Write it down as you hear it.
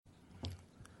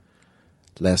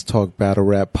Let's Talk Battle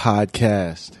Rap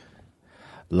Podcast.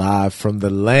 Live from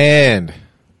the land.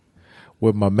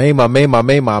 With my main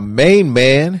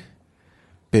man.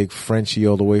 Big Frenchie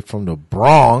all the way from the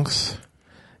Bronx.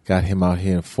 Got him out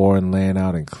here in foreign land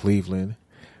out in Cleveland.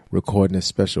 Recording a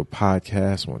special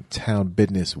podcast on Town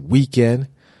Business Weekend.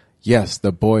 Yes,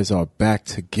 the boys are back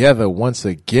together once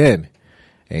again.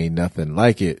 Ain't nothing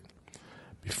like it.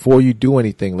 Before you do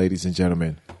anything, ladies and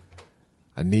gentlemen,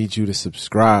 I need you to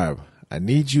subscribe. I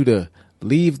need you to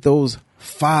leave those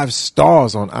 5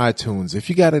 stars on iTunes. If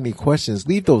you got any questions,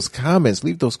 leave those comments,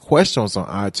 leave those questions on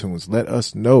iTunes. Let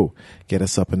us know. Get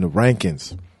us up in the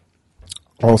rankings.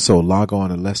 Also, log on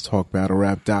to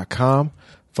letstalkbattlerap.com.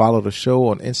 Follow the show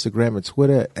on Instagram and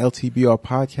Twitter at LTBR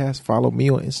Podcast. Follow me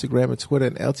on Instagram and Twitter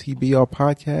at LTBR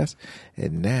Podcast.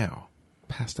 And now,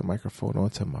 pass the microphone on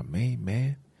to my main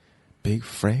man, Big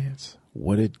France.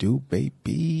 What it do,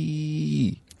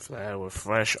 baby? Glad we're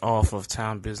fresh off of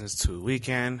Town Business 2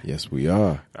 weekend. Yes, we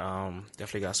are.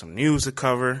 Definitely got some news to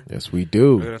cover. Yes, we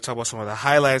do. We're going to talk about some of the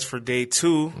highlights for day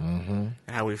 2 and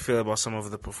how we feel about some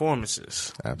of the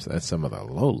performances. Absolutely. That's some of the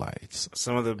lowlights.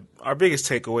 Some of our biggest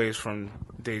takeaways from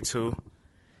day 2.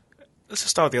 Let's just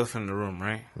start with the elephant in the room,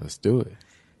 right? Let's do it.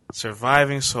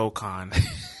 Surviving SoCon.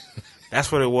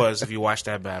 That's what it was if you watched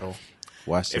that battle.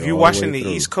 If you watched it in the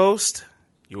East Coast,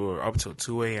 you were up till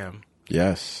 2 a.m.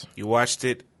 Yes. You watched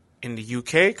it in the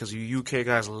UK, because you UK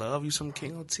guys love you some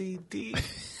KOTD.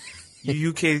 You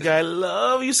UK guys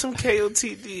love you some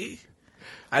KOTD.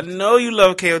 I know you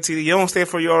love KOTD. You don't stay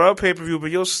for your pay-per-view, but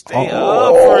you'll stay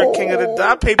up for a King of the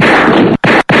Dot pay-per-view.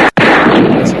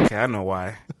 That's okay. I know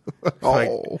why.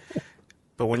 But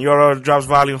when URL drops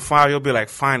volume 5, you'll be like,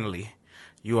 finally,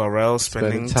 URL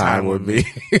spending time with me.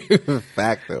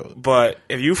 Fact, though. But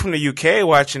if you from the UK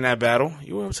watching that battle,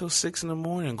 you were up till 6 in the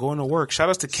morning going to work. Shout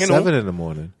out to Kendall. 7 in the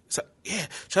morning.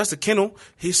 Shout out to Kendall.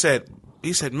 He said,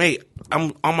 mate,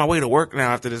 I'm on my way to work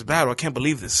now after this battle. I can't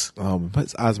believe this.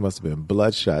 His eyes must have been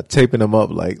bloodshot, taping him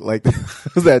up like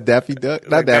was that Daffy Duck?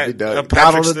 Not Daffy Duck.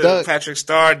 Donald the Duck. Patrick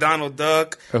Starr, Donald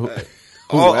Duck.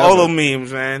 All those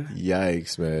memes, man.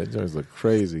 Yikes, man. Those look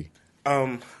crazy.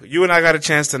 You and I got a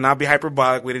chance to not be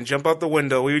hyperbolic. We didn't jump out the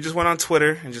window. We just went on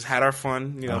Twitter and just had our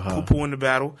fun, poo-pooing the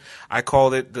battle. I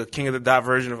called it the King of the Dot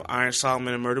version of Iron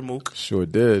Solomon and Murder Mook. Sure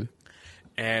did.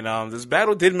 And this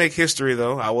battle did make history,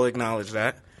 though. I will acknowledge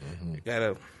that. You got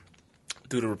to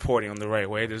do the reporting on the right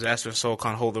way. Disaster and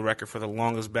SoCon hold the record for the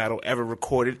longest battle ever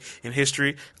recorded in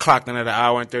history, clocked in at 1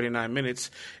 hour and 39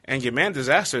 minutes. And your man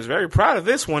Disaster is very proud of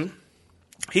this one.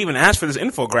 He even asked for this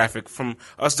infographic from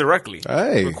us directly.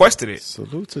 Hey, requested it.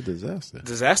 Salute to Disaster.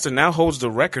 Disaster now holds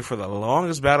the record for the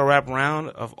longest battle rap round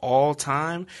of all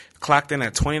time, clocked in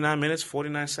at 29 minutes,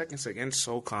 49 seconds against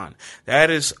SoCon. That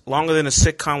is longer than a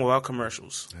sitcom without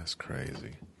commercials. That's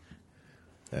crazy.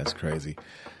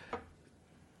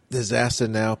 Disaster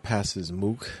now passes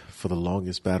Mook for the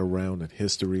longest battle round in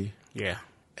history. Yeah.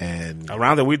 And a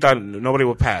round that we thought nobody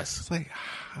would pass. It's like,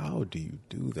 how do you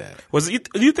do that?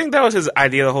 Do you think that was his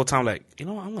idea the whole time? Like, I'm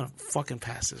going to fucking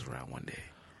pass this round one day.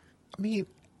 I mean,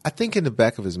 I think in the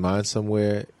back of his mind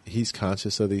somewhere, he's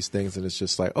conscious of these things. And it's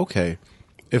just like, okay,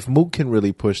 if Mook can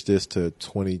really push this to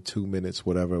 22 minutes,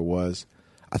 whatever it was,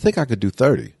 I think I could do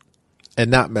 30 and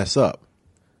not mess up.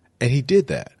 And he did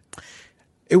that.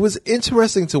 It was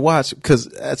interesting to watch because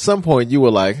at some point you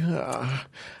were like,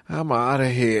 I'm out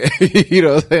of here. You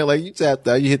know what I'm saying? Like, you tapped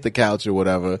out, you hit the couch or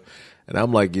whatever. And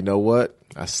I'm like, you know what?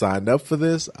 I signed up for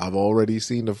this. I've already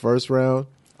seen the first round.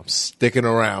 I'm sticking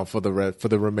around for the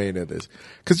remainder of this.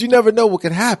 Because you never know what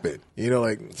could happen.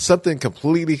 Like something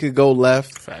completely could go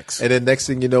left. Facts. And then next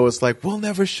thing you know, it's like, we'll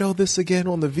never show this again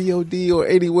on the VOD or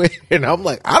anywhere. And I'm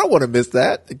like, I don't want to miss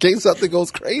that. In case something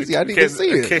goes crazy, I need to see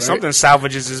it. In case something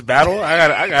salvages this battle,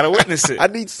 I gotta witness it. I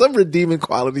need some redeeming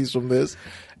qualities from this.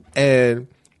 And,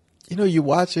 you're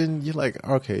watching, you're like,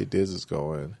 okay, Diz is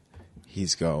going.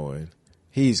 He's going.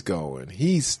 He's going.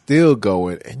 He's still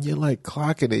going. And you're like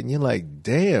clocking it. And you're like,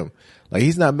 damn. Like,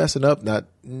 he's not messing up,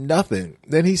 nothing.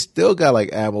 Then he's still got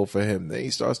like ammo for him. Then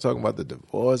he starts talking about the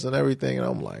divorce and everything. And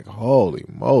I'm like, holy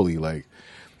moly. Like,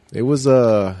 it was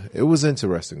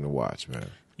interesting to watch, man.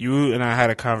 You and I had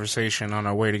a conversation on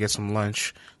our way to get some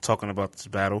lunch talking about this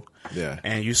battle. Yeah.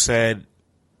 And you said,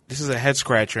 this is a head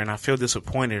scratcher and I feel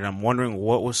disappointed. I'm wondering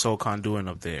what was SoCon doing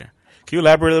up there. Can you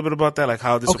elaborate a little bit about that? Like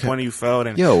how disappointed you felt?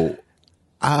 And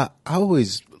I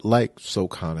always liked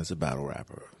SoCon as a battle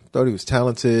rapper. Thought he was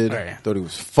talented. Right. Thought he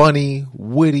was funny,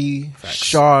 witty,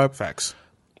 sharp. Facts.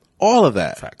 All of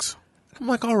that. Facts. I'm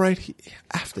like, all right,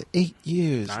 after 9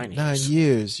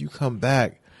 years, you come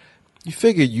back. You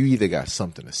figure you either got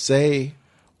something to say,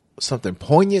 something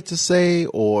poignant to say,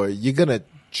 or you're gonna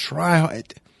try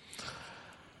hard.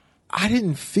 I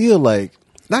didn't feel like,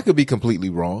 and I could be completely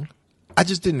wrong, I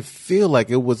just didn't feel like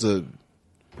it was a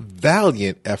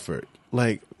valiant effort.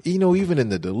 Like, you know, even in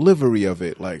the delivery of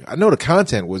it, like, I know the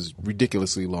content was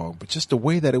ridiculously long, but just the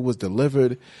way that it was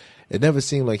delivered, it never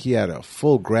seemed like he had a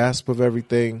full grasp of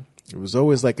everything. It was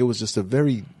always like it was just a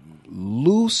very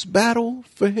loose battle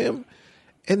for him.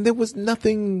 And there was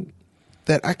nothing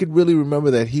that I could really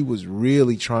remember that he was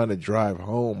really trying to drive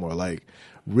home or like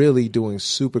really doing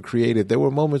super creative. There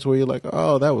were moments where you're like,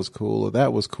 oh, that was cool or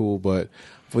that was cool. But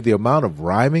for the amount of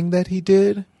rhyming that he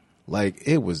did, like,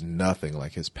 it was nothing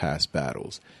like his past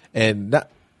battles. And not,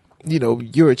 you know,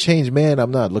 you're a changed man.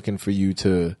 I'm not looking for you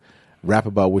to rap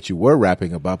about what you were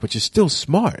rapping about, but you're still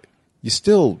smart. You're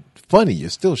still funny. You're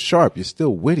still sharp. You're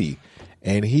still witty.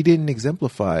 And he didn't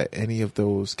exemplify any of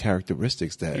those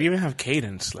characteristics that. He didn't even have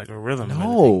cadence, like a rhythm.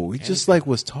 No, he just like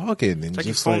was talking and it's like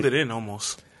just he phoned it in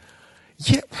almost.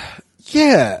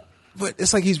 Yeah. But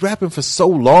it's like he's rapping for so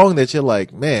long that you're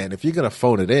like, man, if you're gonna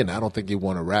phone it in, I don't think you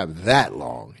want to rap that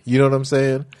long. You know what I'm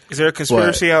saying? Is there a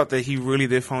conspiracy out that he really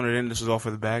did phone it in? This was all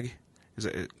for the bag. Is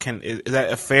that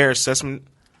a fair assessment?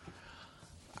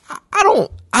 I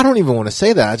don't even want to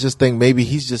say that. I just think maybe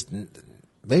he's just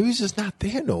not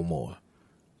there no more.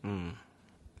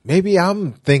 Maybe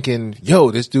I'm thinking,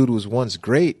 yo, this dude was once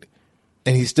great,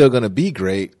 and he's still gonna be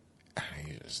great.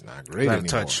 He's not great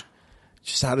anymore.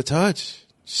 Just out of touch.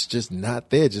 Just not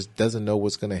there. Just doesn't know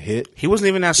what's gonna hit. He wasn't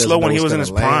even that slow when he was in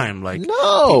his prime. Like,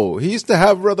 no, he used to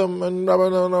have rhythm and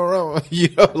you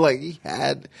know, like he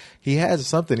had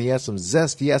something. He had some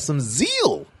zest. He had some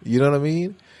zeal. You know what I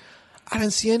mean? I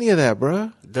didn't see any of that,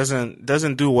 bruh.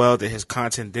 Doesn't do well that his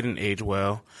content didn't age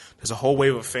well. There's a whole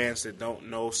wave of fans that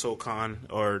don't know SoCon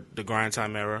or the Grind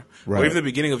Time era, or even the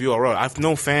beginning of URL. I've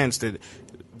known fans that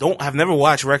have never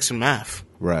watched Rex and Math.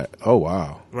 Right. Oh,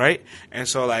 wow. Right? And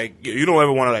so, like, you don't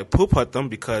ever want to, like, poop-hut them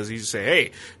because you say,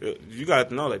 hey, you got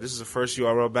to know, like, this is the first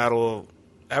URL battle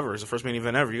ever. It's the first main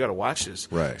event ever. You got to watch this.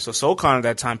 Right. So SoCon at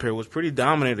that time period was pretty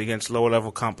dominant against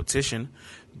lower-level competition,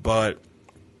 but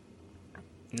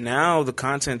now the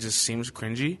content just seems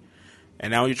cringy. And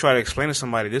now when you try to explain to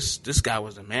somebody, this guy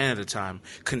was the man at the time.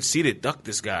 Conceited, duck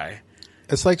this guy.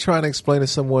 It's like trying to explain to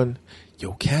someone,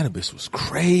 yo, Cannabis was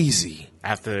crazy.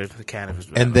 After the Cannabis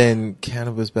battle. And then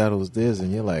Cannabis battles this,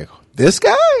 and you're like, this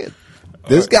guy?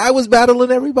 This guy was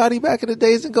battling everybody back in the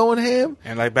days and going ham?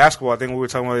 And like basketball, I think we were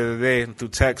talking about the other day through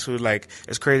text, we were like,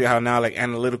 it's crazy how now like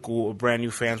analytical or brand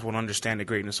new fans won't understand the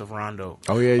greatness of Rondo.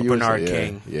 Oh, yeah. Or Bernard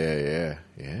King. Yeah.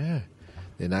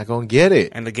 They're not going to get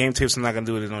it. And the game tapes are not going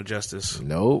to do it no justice.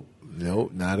 Nope,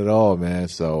 not at all, man.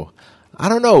 So, I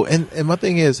don't know. And my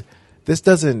thing is, this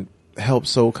doesn't help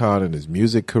SoCon in his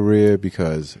music career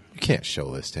because you can't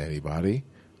show this to anybody.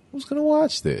 Who's going to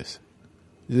watch this?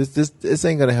 This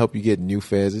ain't going to help you get new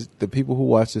fans. The people who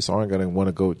watch this aren't going to want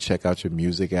to go check out your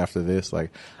music after this. Like,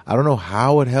 I don't know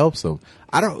how it helps them.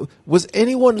 Was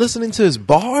anyone listening to his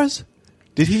bars?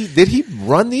 Did he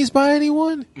run these by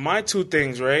anyone? My two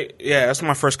things, right? Yeah, that's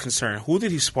my first concern. Who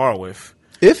did he spar with?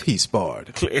 If he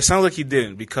sparred. It sounds like he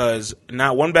didn't, because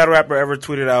not one battle rapper ever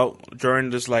tweeted out during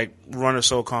this like run of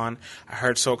SoCon, I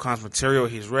heard SoCon's material,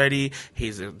 he's ready,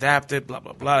 he's adapted, blah,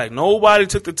 blah, blah. Like, nobody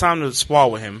took the time to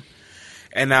spar with him.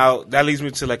 And now that leads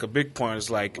me to like a big point. It's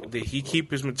like, did he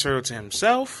keep his material to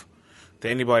himself? Did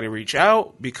anybody reach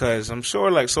out? Because I'm sure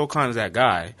like SoCon is that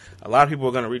guy. A lot of people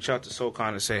are going to reach out to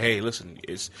SoCon and say, hey, listen,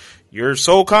 you're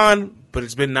SoCon, but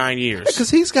it's been 9 years.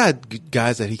 Because he's got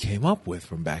guys that he came up with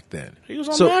from back then. He was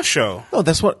on Math Show. No,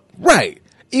 that's what, right.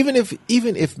 Even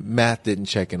if Math didn't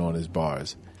check in on his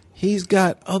bars, he's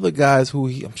got other guys who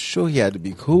I'm sure he had to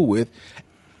be cool with.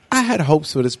 I had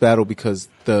hopes for this battle because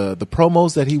the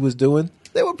promos that he was doing,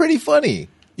 they were pretty funny.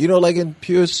 You know, like in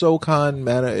pure SoCon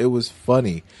manner, it was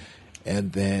funny.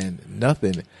 And then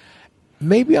nothing.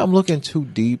 Maybe I'm looking too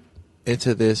deep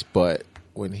into this, but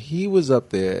when he was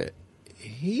up there,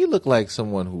 he looked like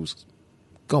someone who's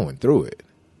going through it.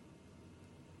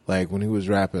 Like when he was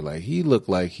rapping, like he looked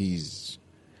like he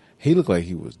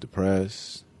was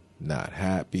depressed, not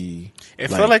happy. It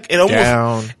felt like it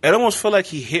almost felt like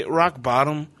he hit rock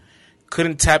bottom,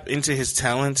 couldn't tap into his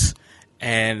talents,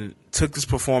 and took this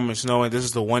performance knowing this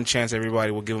is the one chance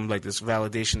everybody will give him, like this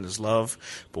validation, this love.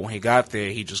 But when he got there,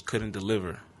 he just couldn't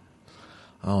deliver.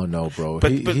 Oh no, bro.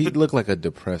 He looked like a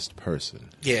depressed person.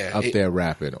 Yeah, up there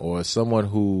rapping, or someone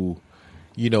who,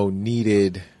 you know,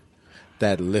 needed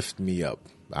that lift me up.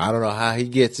 I don't know how he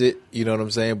gets it, you know what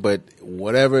I'm saying? But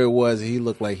whatever it was, he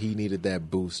looked like he needed that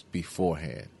boost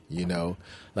beforehand. You know,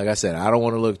 like I said, I don't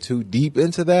want to look too deep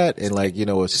into that and like, you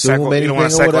know, assume You anything don't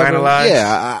want or to whatever. psychoanalyze?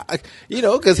 Yeah, you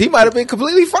know, because he might have been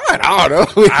completely fine. I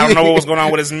don't know. I don't know what was going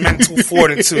on with his mental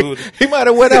fortitude. He might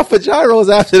have went out for gyros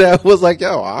after that. Was like,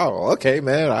 yo, okay,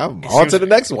 man, I'm on to the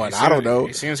next one. I don't know.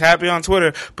 He seems happy on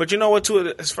Twitter. But you know what,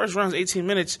 too? His first round was 18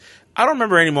 minutes. I don't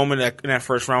remember any moment in that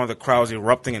first round where the crowd was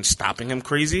erupting and stopping him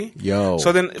crazy. Yo.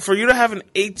 So then for you to have an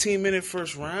 18-minute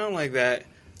first round like that,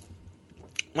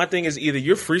 my thing is either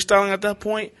you're freestyling at that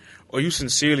point or you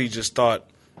sincerely just thought,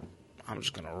 I'm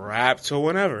just going to rap till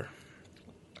whenever.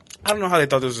 I don't know how they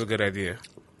thought this was a good idea.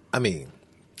 I mean,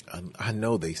 I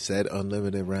know they said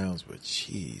unlimited rounds, but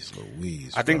jeez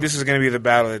Louise. I think this is going to be the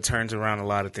battle that turns around a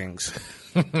lot of things.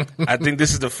 I think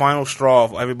this is the final straw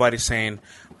of everybody saying,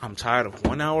 I'm tired of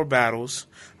 1 hour battles.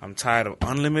 I'm tired of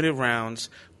unlimited rounds.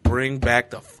 Bring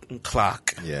back the fucking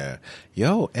clock. Yeah.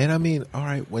 Yo, and I mean, all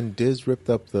right, when Diz ripped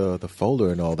up the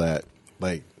folder and all that,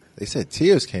 like, they said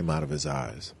tears came out of his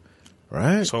eyes,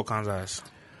 right? Soul Khan's eyes.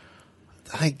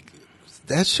 Like,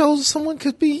 that shows someone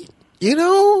could be, you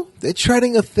know, they're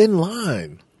treading a thin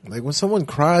line. Like, when someone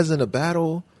cries in a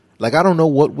battle, like, I don't know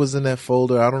what was in that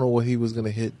folder. I don't know what he was going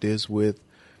to hit Diz with.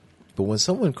 But when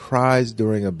someone cries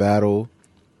during a battle,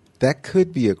 that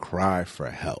could be a cry for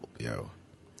help, yo.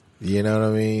 You know what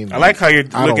I mean? I like how you're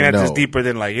looking at this know. deeper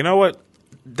than like, you know what?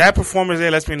 That performance there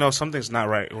lets me know something's not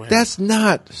right with him. That's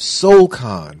not Soul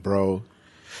Khan, bro.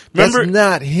 Remember, that's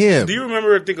not him. Do you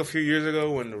remember, I think, a few years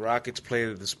ago when the Rockets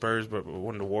played the Spurs, but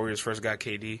when the Warriors first got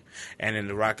KD, and then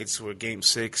the Rockets were Game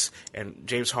 6, and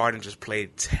James Harden just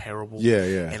played terrible. Yeah,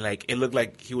 yeah. And, like, it looked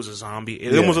like he was a zombie.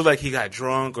 It almost looked like he got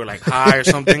drunk or, like, high or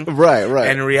something. Right.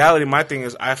 And in reality, my thing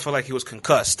is, I feel like he was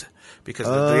concussed. Because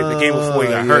the game before he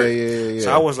got hurt. Yeah.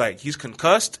 So I was like, he's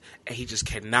concussed, and he just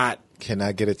cannot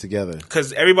get it together.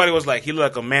 Because everybody was like, he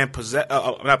looked like a man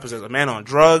a man on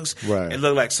drugs. Right. It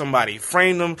looked like somebody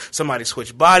framed him, somebody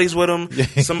switched bodies with him,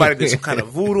 somebody did some kind of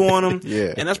voodoo on him.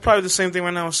 Yeah. And that's probably the same thing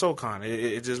right now with Soul Khan.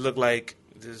 It just looked like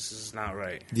this is not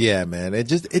right. Yeah, man.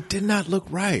 It did not look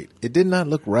right. It did not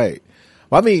look right.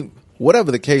 Well, I mean,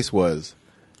 whatever the case was,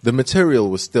 the material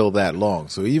was still that long.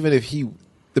 So even if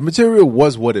the material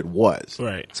was what it was.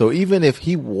 Right. So even if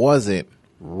he wasn't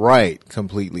right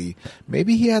completely,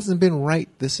 maybe he hasn't been right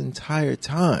this entire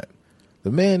time.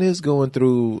 The man is going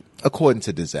through, according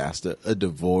to Disaster, a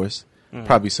divorce,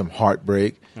 probably some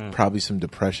heartbreak, probably some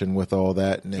depression with all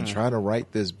that, and then trying to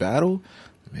write this battle.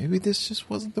 Maybe this just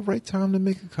wasn't the right time to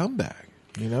make a comeback,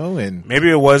 you know? And maybe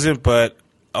it wasn't, but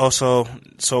also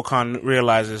Soul Khan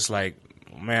realizes, like,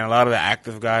 man, a lot of the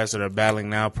active guys that are battling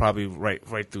now probably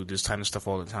right through this kind of stuff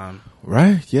all the time.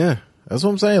 Right, yeah. That's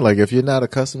what I'm saying. Like, if you're not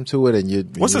accustomed to it and you...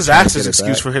 What's Disaster's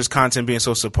excuse for his content being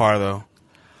so subpar, though?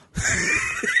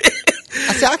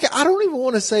 I don't even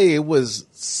want to say it was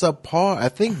subpar. I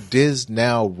think Diz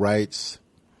now writes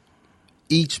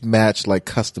each match like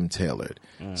custom tailored.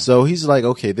 So he's like,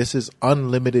 okay, this is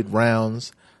unlimited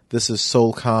rounds. This is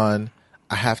Soul Khan.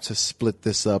 I have to split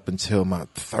this up until my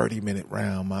 30-minute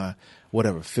round, my...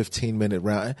 whatever, 15-minute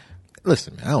round.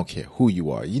 Listen, man, I don't care who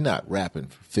you are. You're not rapping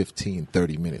for 15,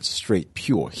 30 minutes straight,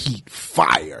 pure heat,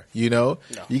 fire, you know?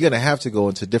 No. You're going to have to go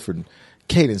into different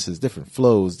cadences, different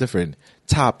flows, different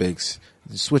topics,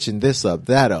 switching this up,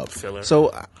 that up. Filler.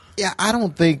 So, yeah, I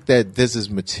don't think that Diz's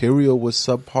material was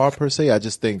subpar per se. I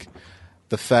just think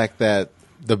the fact that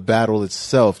the battle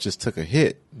itself just took a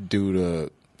hit due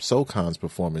to Soul Khan's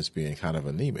performance being kind of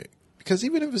anemic. Because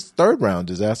even if it's third round,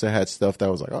 Disaster had stuff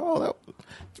that was like, oh, that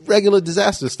regular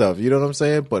Disaster stuff. You know what I'm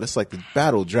saying? But it's like the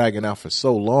battle dragging out for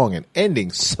so long and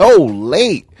ending so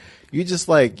late. You just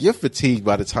like, you're fatigued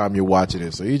by the time you're watching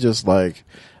it. So you're just like,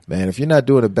 man, if you're not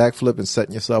doing a backflip and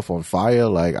setting yourself on fire,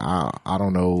 like, I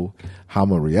don't know how I'm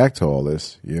going to react to all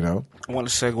this, you know? I want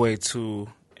to segue to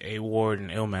A Ward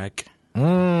and Ilmac.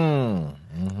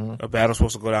 A battle's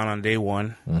supposed to go down on day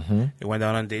 1. It went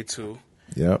down on day 2.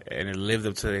 Yep. And it lived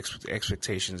up to the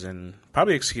expectations and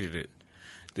probably exceeded it.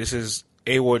 This is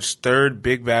A Ward's third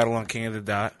big battle on King of the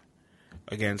Dot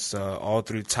against all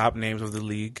 3 top names of the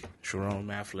league: Sharon,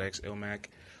 Maflex, Ilmac.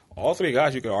 All 3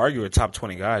 guys you could argue are top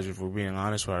 20 guys if we're being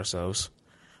honest with ourselves.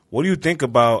 What do you think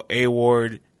about A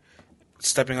Ward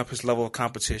stepping up his level of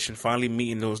competition, finally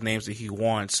meeting those names that he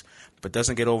wants, but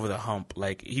doesn't get over the hump?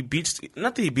 Like,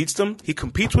 not that he beats them, he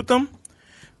competes with them.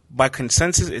 By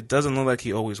consensus, it doesn't look like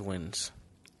he always wins.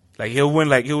 Like, he'll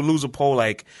lose a poll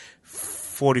like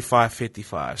 45-55,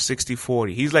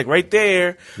 60-40. He's like right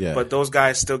there, but those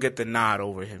guys still get the nod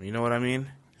over him. You know what I mean?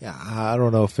 Yeah, I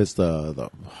don't know if it's the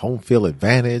home field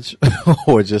advantage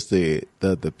or just the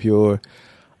pure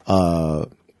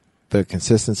the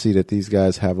consistency that these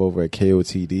guys have over at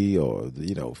KOTD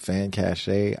or, fan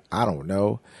cachet, I don't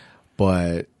know.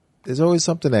 But there's always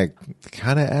something that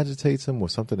kind of agitates him or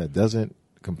something that doesn't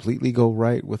completely go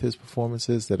right with his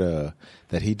performances that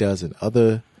he does in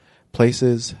other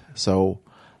places. So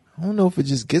I don't know if it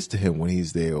just gets to him when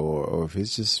he's there or if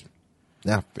it's just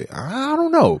not fair. I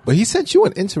don't know. But he sent you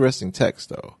an interesting text,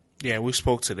 though. Yeah, we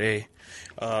spoke today.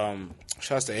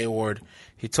 Shouts to A-Ward.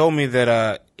 He told me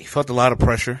that he felt a lot of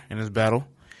pressure in his battle,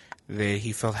 that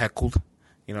he felt heckled.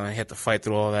 He had to fight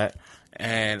through all that.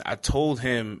 And I told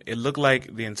him it looked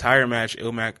like the entire match,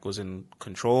 Ilmac was in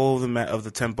control of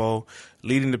the tempo,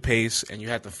 leading the pace, and you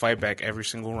had to fight back every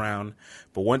single round.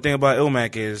 But one thing about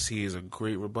Ilmac is he is a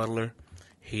great rebuttaler.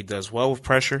 He does well with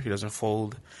pressure. He doesn't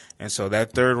fold. And so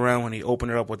that third round, when he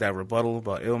opened it up with that rebuttal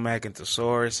about Ilmac and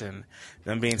Thesaurus and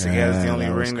them being together, the only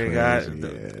ring they got,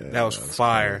 that was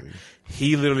fire. Crazy.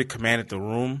 He literally commanded the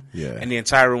room, and the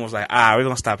entire room was like, we're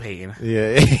going to stop hating.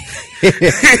 Yeah.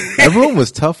 That room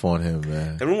was tough on him,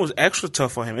 man. The room was extra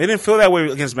tough on him. It didn't feel that way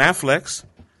against Manflex.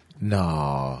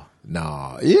 No.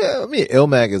 Yeah, I mean,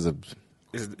 Ilmac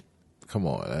is come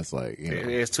on, that's like,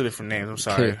 it's two different names, I'm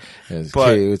sorry. It's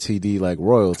KOTD, like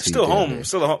royalty. Still home.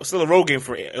 Still a road game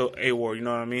for A-Ward, you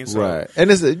know what I mean? So, right. And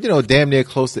it's, damn near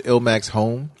close to Ilmac's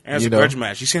home. And it's a grudge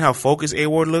match. You seen how focused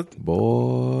A-Ward looked?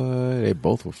 Boy, they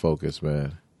both were focused,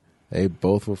 man. They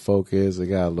both were focused. They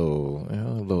got a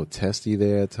little testy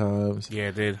there at times. Yeah,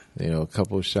 it did. A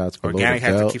couple of shots below Organic the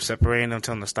belt. had to keep separating them,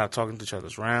 telling them to stop talking to each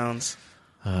other's rounds.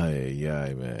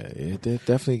 Yeah, man. It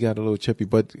definitely got a little chippy.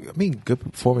 But, I mean, good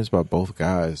performance by both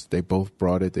guys. They both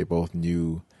brought it. They both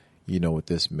knew, what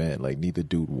this meant. Like, neither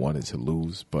dude wanted to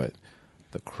lose. But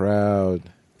the crowd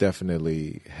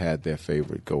definitely had their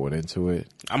favorite going into it.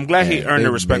 I'm glad he earned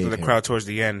the respect of the crowd towards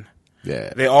the end.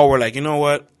 Yeah. They all were like, you know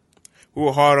what? We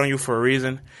were hard on you for a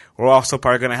reason. We're also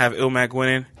probably going to have Ilmac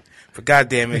winning. But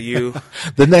goddamn it, you.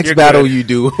 The next battle you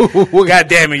do.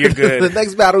 Goddamn it, you're good. The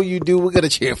next battle you do, we're going to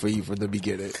cheer for you from the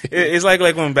beginning. It's like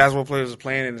when basketball players are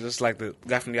playing and just like the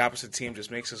guy from the opposite team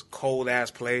just makes his cold ass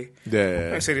play.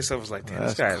 Yeah. I say to yourself, it's like, damn,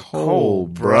 That's this guy's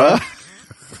cold, bruh.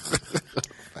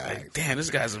 Like, damn, this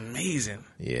guy's amazing.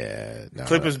 Yeah. No,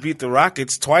 Clippers beat the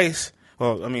Rockets twice.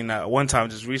 Well, I mean, one time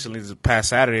just recently, this past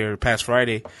Saturday or past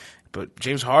Friday. But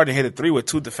James Harden hit a three with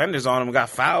two defenders on him and got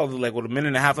fouled like with a minute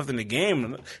and a half left in the game.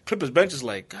 And the Clippers bench is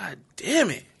like, God damn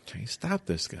it. Can't stop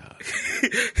this guy.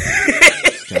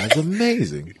 This guy's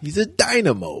amazing. He's a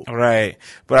dynamo. Right.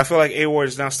 But I feel like A-Ward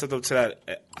has now stepped up to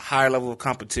that higher level of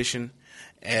competition.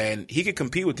 And he can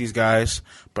compete with these guys.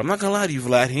 But I'm not going to lie to you,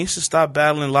 Vlad. He needs to stop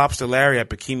battling Lobster Larry at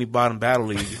Bikini Bottom Battle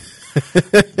League.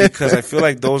 Because I feel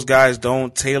like those guys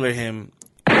don't tailor him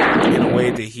in a way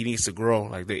that he needs to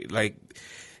grow.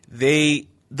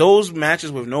 Those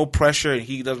matches with no pressure and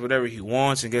he does whatever he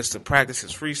wants and gets to practice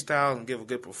his freestyle and give a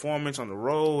good performance on the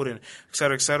road and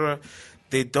et cetera,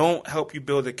 they don't help you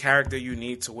build the character you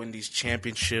need to win these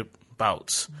championship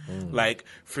bouts. Like,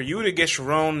 for you to get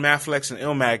Sharon, Maflex, and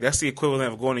Ilmac, that's the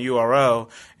equivalent of going to URL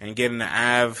and getting an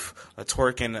Av, a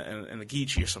Twerk, and a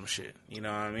Geechee or some shit. You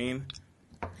know what I mean?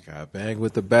 Got bang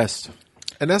with the best.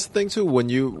 And that's the thing, too. When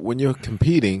you're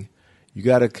competing, you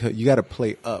gotta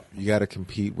play up. You gotta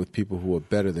compete with people who are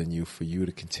better than you for you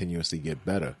to continuously get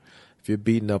better. If you're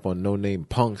beating up on no-name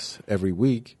punks every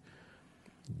week,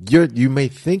 you may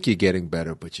think you're getting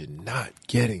better, but you're not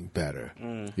getting better.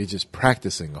 You're just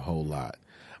practicing a whole lot.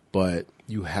 But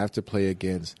you have to play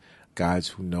against guys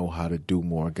who know how to do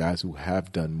more, guys who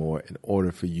have done more in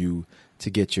order for you to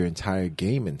get your entire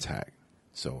game intact.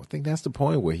 So I think that's the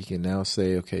point where he can now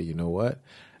say, okay, you know what?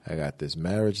 I got this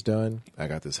marriage done. I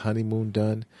got this honeymoon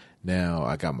done. Now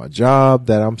I got my job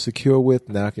that I'm secure with.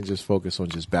 Now I can just focus on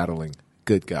just battling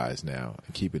good guys now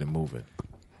and keeping it moving.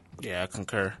 Yeah, I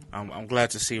concur. I'm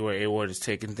glad to see where A-Ward is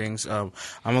taking things. I'm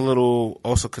a little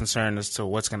also concerned as to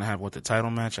what's going to happen with the title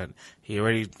match. He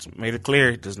already made it clear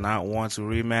he does not want to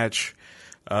rematch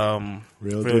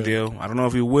Real Deal. I don't know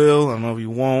if he will. I don't know if he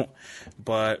won't.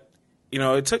 But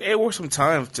it took A-Ward some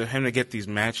time to him to get these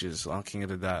matches on King of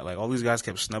the Dot. Like, all these guys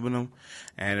kept snubbing him.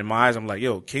 And in my eyes, I'm like,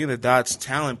 King of the Dot's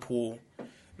talent pool,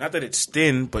 not that it's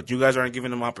thin, but you guys aren't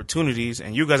giving them opportunities.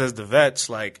 And you guys as the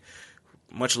vets, like,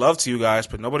 much love to you guys,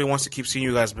 but nobody wants to keep seeing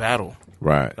you guys battle.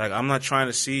 Right. Like, I'm not trying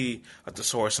to see a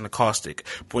Thesaurus and a Caustic.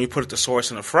 But when you put a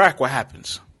Thesaurus and a Frack, what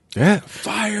happens? Yeah,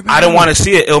 fire battle. I don't want to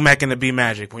see an Ilmac and a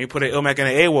B-Magic. When you put an Ilmac and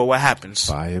an A-Ward, what happens?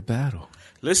 Fire battle.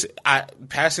 Listen,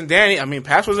 Pass and Danny,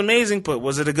 Pass was amazing, but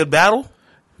was it a good battle?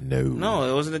 No,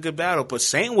 it wasn't a good battle. But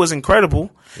Saint was incredible.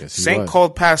 Yes, Saint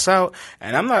called Pass out,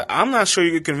 and I'm not sure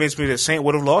you could convince me that Saint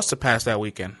would have lost to Pass that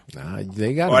weekend. Nah,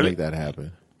 they got to make that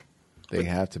happen. They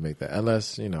have to make that,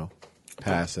 unless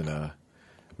passing a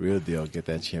Real Deal get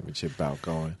that championship bout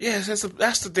going. Yes,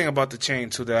 that's the thing about the chain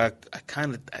too that I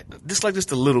kind of dislike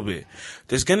just a little bit.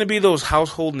 There's gonna be those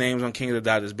household names on King of the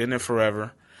Dot that's been there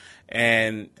forever,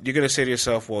 and you're gonna say to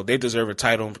yourself, "Well, they deserve a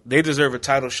title. They deserve a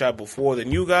title shot before the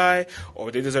new guy,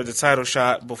 or they deserve the title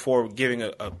shot before giving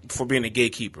for being a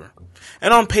gatekeeper."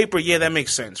 And on paper, yeah, that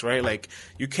makes sense, right? Like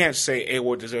you can't say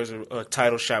A-Ward deserves a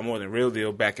title shot more than Real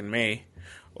Deal back in May,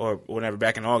 or whenever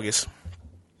back in August,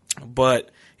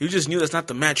 but you just knew that's not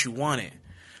the match you wanted.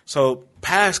 So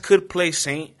Paz could play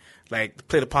Saint, like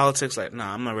play the politics, like,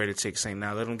 nah, I'm not ready to take Saint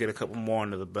now. Let him get a couple more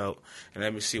under the belt, and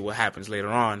let me see what happens later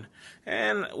on.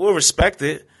 And we'll respect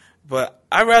it, but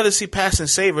I'd rather see Paz and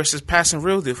Say versus Paz and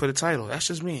Real Deal for the title. That's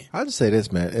just me. I'll just say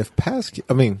this, man.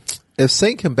 If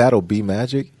Saint can battle B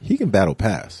Magic, he can battle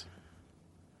Paz.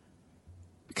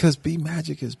 Because B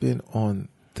Magic has been on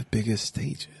the biggest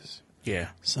stages. Yeah.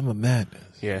 Summer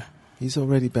Madness. Yeah. He's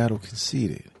already battled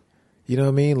Conceited. You know what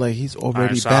I mean? Like, he's already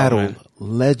Iron Solomon. battled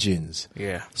legends.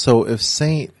 Yeah. So if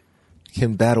Saint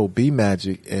can battle B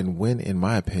Magic and win, in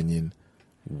my opinion,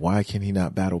 why can he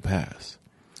not battle Paz?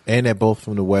 And they're both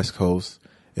from the West Coast.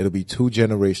 It'll be two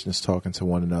generations talking to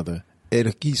one another.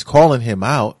 He's calling him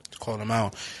out. Calling him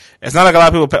out. It's not like a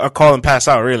lot of people are calling Paz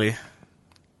out, really.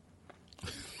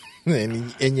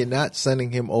 And you're not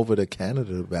sending him over to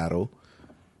Canada to battle.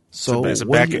 So it's a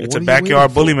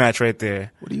backyard bully match right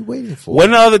there. What are you waiting for?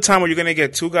 When other time are you going to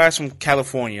get two guys from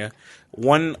California,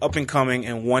 one up and coming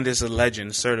and one that's a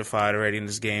legend certified already in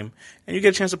this game, and you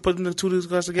get a chance to put the two of these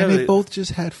guys together? And they both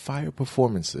just had fire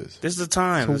performances. This is the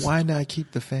time. So why not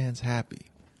keep the fans happy?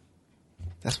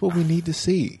 That's what we need to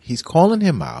see. He's calling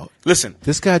him out. Listen.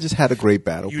 This guy just had a great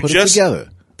battle. Put it together.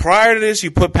 Prior to this,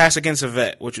 you put Paz against a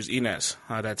vet, which was Ines.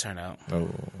 How'd that turn out? Oh,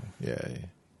 yeah.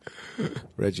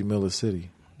 Reggie Miller City.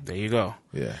 There you go.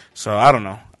 Yeah. So I don't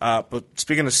know. But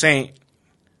speaking of Saint,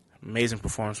 amazing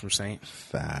performance from Saint.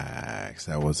 Facts.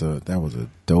 That was a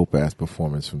dope ass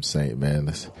performance from Saint, man.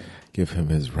 Let's give him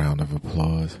his round of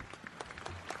applause.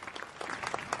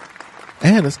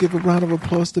 And let's give a round of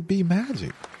applause to B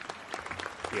Magic.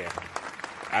 Yeah.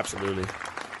 Absolutely.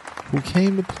 Who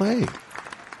came to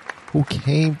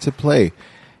play.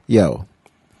 Yo,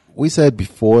 we said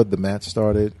before the match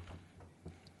started,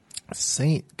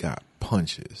 Saint got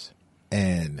punches.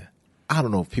 And I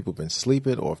don't know if people have been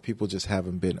sleeping or if people just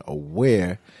haven't been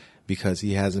aware, because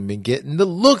he hasn't been getting the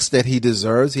looks that he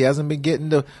deserves. He hasn't been getting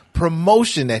the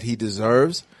promotion that he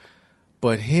deserves.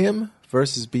 But him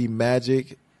versus B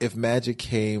Magic, if Magic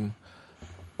came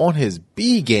on his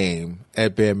B game,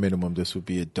 at bare minimum, this would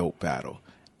be a dope battle.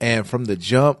 And from the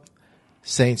jump,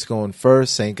 Saint's going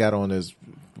first. Saint got on his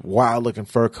wild-looking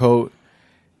fur coat.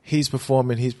 He's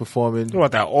performing. What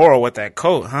about that aura with that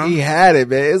coat, huh? He had it,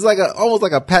 man. It's like almost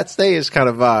like a Pat Stay-ish kind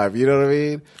of vibe. You know what I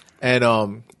mean?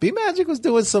 And B Magic was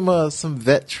doing some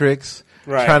vet tricks,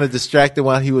 right, trying to distract him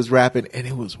while he was rapping, and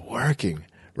it was working.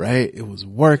 Right? It was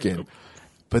working.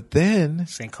 But then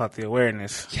Saint caught the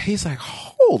awareness. He's like,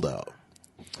 hold up.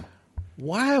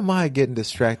 Why am I getting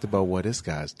distracted by what this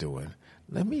guy's doing?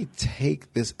 Let me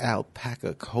take this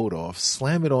alpaca coat off,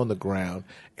 slam it on the ground,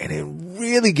 and then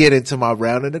really get into my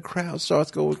round. And the crowd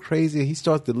starts going crazy. He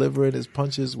starts delivering his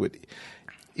punches with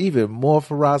even more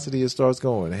ferocity. It starts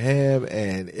going ham,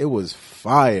 and it was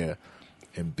fire.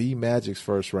 And B Magic's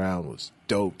first round was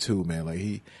dope too, man.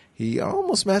 Like he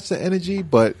almost matched the energy,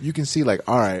 but you can see, like,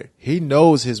 all right, he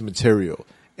knows his material,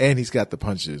 and he's got the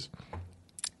punches.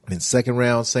 And then second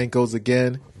round, Saint goes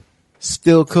again,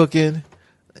 still cooking.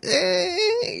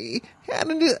 Hey, had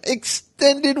an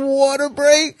extended water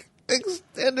break.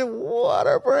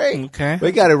 Okay.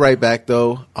 We got it right back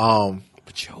though.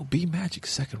 But yo, B Magic's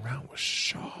second round was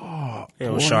sharp.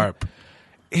 It was sharp.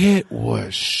 It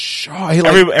was sharp.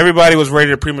 Everybody was ready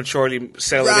to prematurely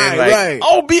settle it in. Like, right.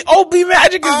 Oh, B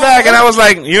Magic is back. And I was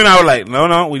like, you and I were like,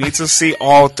 no, we need to see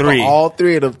all three. All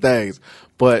three of them things.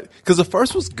 But because the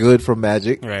first was good from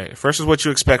Magic, right? First is what you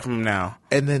expect from him now,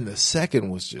 and then the second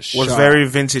was just sharp. Very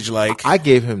vintage like. I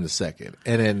gave him the second,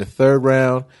 and then the third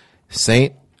round,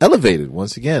 Saint elevated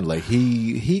once again. Like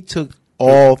he took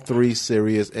all three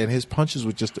serious, and his punches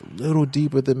were just a little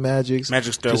deeper than Magic's.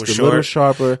 Magic's third just was a short. Little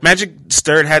sharper. Magic's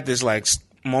third had this like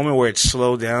moment where it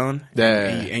slowed down, yeah,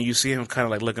 and you see him kind of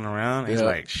like looking around. And he's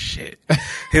like, shit.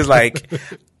 He's like.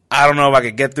 I don't know if I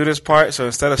could get through this part, so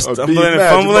instead of stumbling and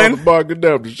fumbling, barking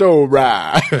up the show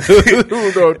ride.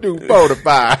 We're gonna do 4 to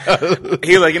 5.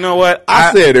 he's like, you know what?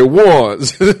 I said it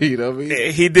once. You know what I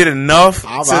mean? He did enough.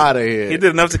 I'm out of here. He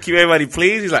did enough to keep everybody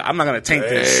pleased. He's like, I'm not gonna taint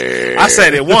this. I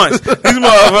said it once. These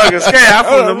motherfuckers scared. I'm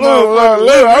from the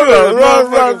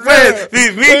motherfucking fans.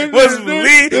 Beat me, wasn't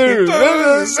believe.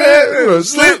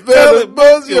 Slip belly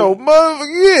buzz your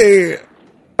motherfucking head.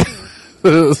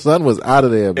 Son was out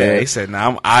of there, man. Yeah, he said, "Nah,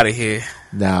 I'm out of here."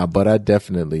 Nah, but I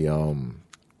definitely I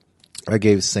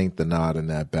gave Saint the nod in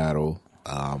that battle.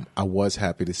 I was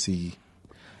happy to see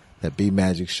that B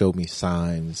Magic showed me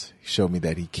signs. He showed me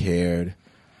that he cared.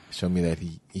 Showed me that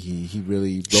he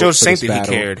really showed Saint that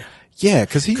he cared. Yeah,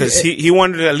 because he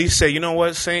wanted to at least say, you know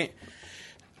what, Saint,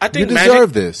 I think you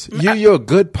deserve this. You're a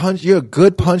good punch. You're a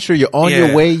good puncher. You're on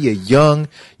your way. You're young.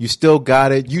 You still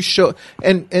got it. You show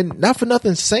and not for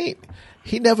nothing, Saint.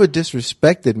 He never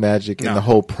disrespected Magic in the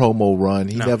whole promo run.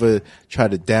 He never tried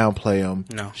to downplay him.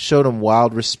 No. Showed him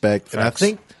wild respect. Facts. And I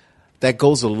think that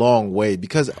goes a long way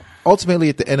because ultimately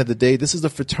at the end of the day, this is a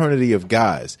fraternity of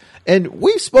guys. And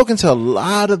we've spoken to a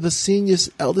lot of the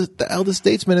seniors, the elder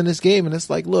statesmen in this game. And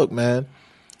it's like, look, man,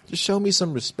 just show me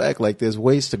some respect. Like there's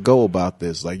ways to go about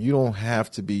this. Like you don't have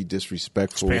to be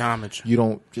disrespectful. Just pay homage. You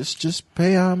don't just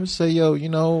pay homage. Say, yo, you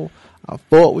know, I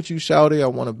fought with you, Shouty. I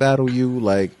want to battle you.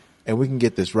 Like, and we can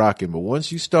get this rocking. But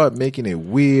once you start making it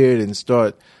weird and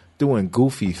start doing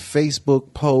goofy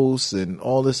Facebook posts and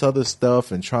all this other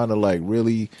stuff and trying to like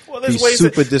really be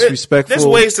super disrespectful. There's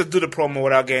ways to do the promo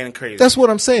without getting crazy. That's what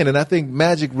I'm saying. And I think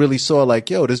Magic really saw like,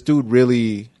 yo, this dude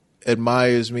really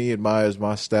admires me, admires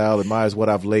my style, admires what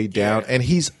I've laid down. And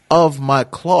he's of my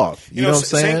cloth. You know what I'm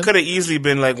saying? Saint could have easily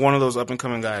been like one of those up and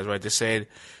coming guys, right? That said,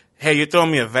 hey, you're throwing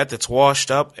me a vet that's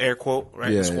washed up, air quote,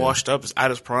 right? It's washed up, it's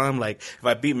out of his prime. Like, if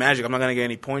I beat Magic, I'm not going to get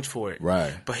any points for it.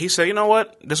 Right. But he said, you know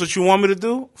what? This is what you want me to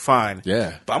do? Fine.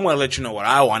 Yeah. But I'm going to let you know what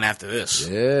I want after this.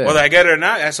 Yeah. Whether I get it or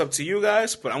not, that's up to you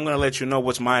guys, but I'm going to let you know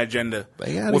what's my agenda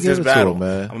with this battle.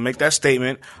 Man. I'm going to make that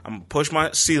statement. I'm going to push my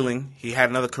ceiling. He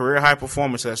had another career high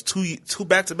performance. That's two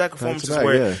back-to-back performances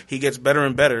where he gets better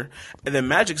and better. And then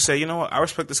Magic said, you know what? I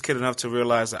respect this kid enough to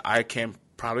realize that I can't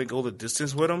probably go the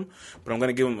distance with him, but I'm going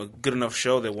to give him a good enough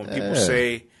show that when people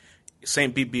say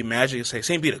Saint beat Magic, you say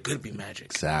Saint beat a good beat Magic.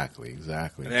 Exactly.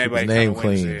 And everybody name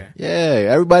clean. Yeah,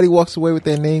 everybody walks away with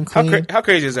their name clean. How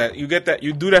crazy is that? You get that,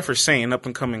 you do that for Saint, an up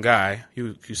and coming guy.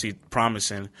 You see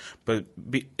promising, but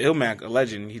Ilmac, a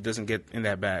legend, he doesn't get in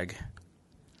that bag.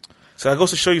 So that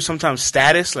goes to show you sometimes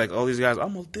status, like all these guys,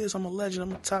 I'm a legend,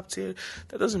 I'm a top tier.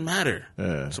 That doesn't matter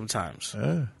sometimes.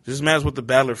 This matters what the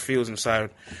battler feels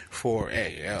inside for,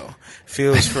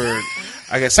 feels for,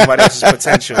 I guess, somebody else's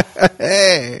potential.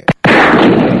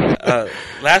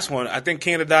 Last one, I think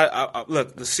King of the Dot,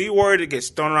 look, the C word, it gets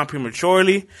thrown around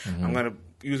prematurely. Mm-hmm. I'm going to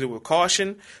use it with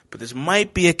caution, but this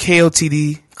might be a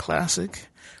KOTD classic.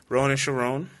 Rowan and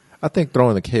Sharon. I think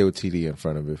throwing the KOTD in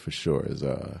front of it for sure is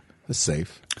it's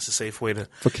safe. It's a safe way to...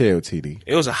 For KOTD.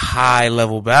 It was a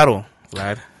high-level battle,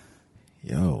 lad.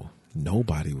 Yo,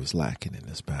 nobody was lacking in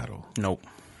this battle. Nope.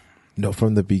 No,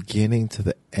 from the beginning to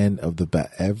the end of the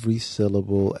battle, every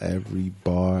syllable, every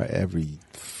bar, every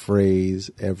phrase,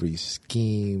 every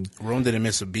scheme. Sharon didn't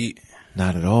miss a beat.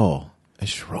 Not at all. And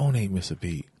Sharon ain't miss a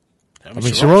beat. I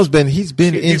mean, Sharon's been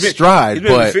in stride,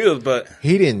 but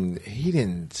he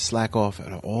didn't slack off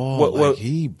at all.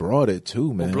 He brought it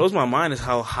too, man. What blows my mind is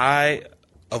how high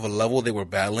of a level they were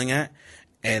battling at,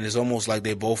 and it's almost like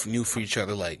they both knew for each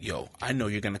other. Like, yo, I know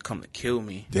you're gonna come to kill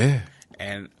me,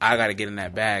 and I gotta get in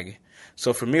that bag.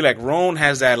 So for me, like Roan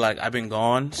has that, like I've been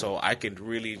gone, so I could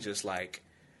really just like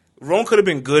Roan could have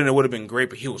been good and it would have been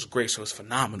great, but he was great, so it's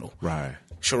phenomenal. Right.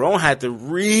 Sharon had to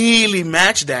really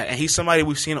match that, and he's somebody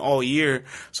we've seen all year.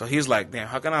 So he's like, damn,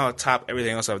 how can I top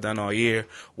everything else I've done all year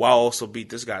while also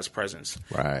beat this guy's presence?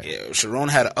 Right. Yeah, Sharon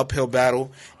had an uphill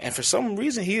battle, and for some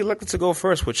reason he elected to go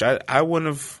first, which I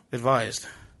wouldn't have advised.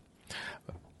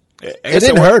 It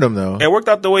didn't hurt him, though. It worked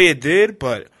out the way it did,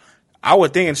 but I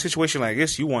would think in a situation like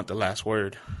this, you want the last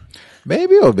word.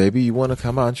 Maybe you want to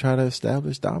come out and try to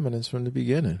establish dominance from the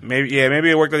beginning. Maybe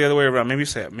it worked out the other way around.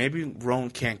 Maybe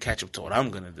Roan can't catch up to what I'm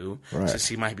gonna do, since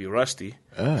he might be rusty.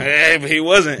 Hey, but he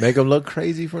wasn't. Make him look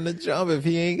crazy from the jump if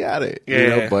he ain't got it. Yeah, you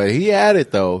know? But he had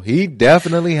it though. He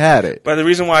definitely had it. But the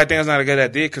reason why I think it's not a good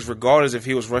idea, because regardless if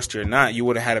he was rusty or not, you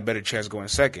would have had a better chance going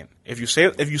second. If you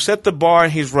set the bar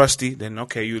and he's rusty, then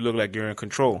okay, you look like you're in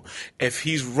control. If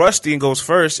he's rusty and goes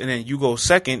first, and then you go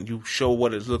second, you show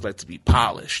what it looks like to be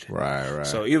polished. Right.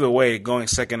 So either way, going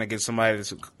second against somebody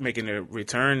that's making a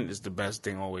return is the best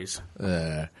thing always.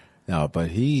 No, but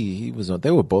he was on.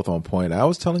 They were both on point. I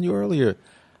was telling you earlier.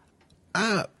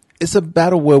 it's a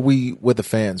battle where the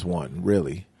fans won,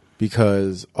 really,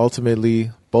 because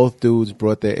ultimately both dudes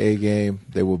brought their A game.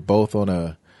 They were both on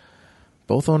a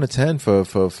 10 for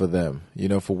them,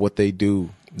 for what they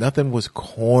do. Nothing was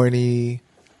corny,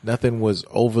 nothing was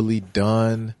overly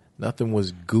done, nothing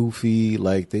was goofy.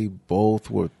 Like they both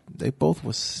were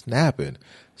snapping.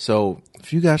 So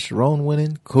if you got Sharon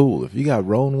winning, cool. If you got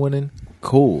Roan winning,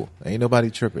 cool. Ain't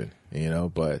nobody tripping.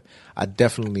 But I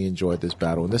definitely enjoyed this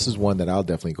battle, and this is one that I'll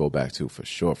definitely go back to for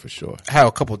sure. I have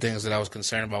a couple of things that I was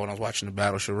concerned about when I was watching the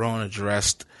battle. Sharon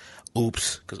addressed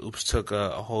Oops, because Oops took a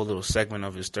whole little segment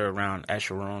of his third round at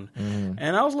Sharon,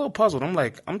 and I was a little puzzled. I'm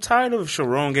like, I'm tired of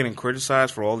Sharon getting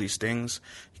criticized for all these things.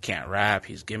 He can't rap,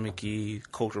 he's gimmicky,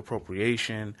 cultural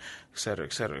appropriation, et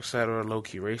cetera,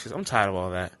 low-key racist. I'm tired of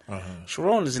all that.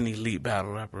 Sharon is an elite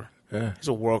battle rapper. Yeah. He's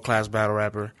a world-class battle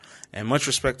rapper, and much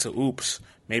respect to Oops.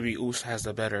 Maybe Oops has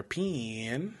the better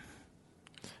opinion.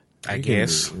 I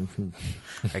guess,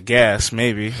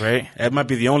 maybe, right? That might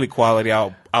be the only quality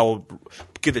I will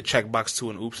give the checkbox to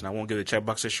an Oops, and I won't give the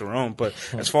checkbox to Sharon. But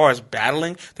as far as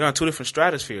battling, they're on two different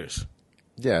stratospheres.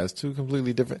 Yeah, it's two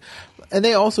completely different. And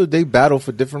they battle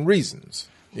for different reasons.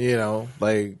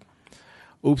 Like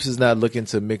Oops is not looking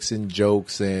to mix in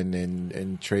jokes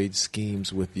and trade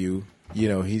schemes with you.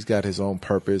 He's got his own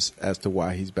purpose as to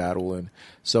why he's battling.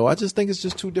 So I just think it's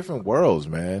just two different worlds,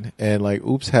 man. And like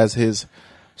Oops has his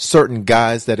certain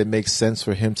guys that it makes sense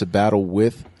for him to battle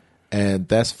with, and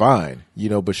that's fine.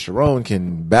 But Sharon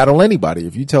can battle anybody.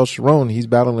 If you tell Sharon he's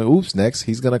battling Oops next,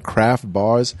 he's going to craft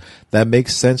bars that make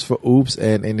sense for Oops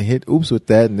and hit Oops with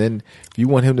that. And then if you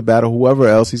want him to battle whoever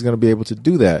else, he's going to be able to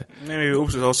do that. Maybe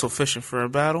Oops is also fishing for a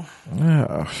battle.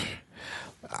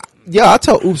 Yeah, I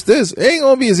tell Oops this. It ain't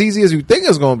going to be as easy as you think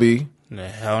it's going to be.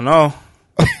 Hell no.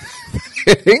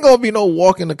 It ain't going to be no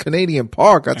walk in the Canadian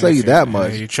Park, I'll tell you that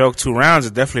much. If you choke 2 rounds,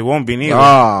 it definitely won't be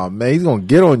neither. Man, he's going to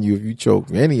get on you if you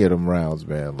choke any of them rounds,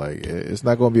 man. Like, it's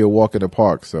not going to be a walk in the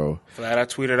park, so. Flat, I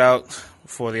tweeted out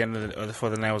before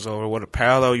the night was over, what a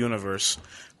parallel universe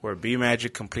where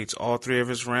B-Magic completes all 3 of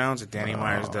his rounds and Danny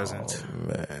Myers doesn't.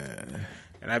 Man.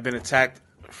 And I've been attacked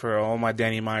for all my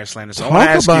Danny Myers slanders. So I want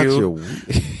to ask you.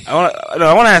 I want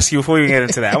to ask you before we get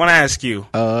into that. I want to ask you.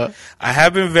 I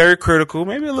have been very critical,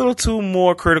 maybe a little too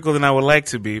more critical than I would like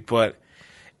to be, but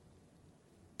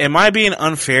am I being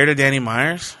unfair to Danny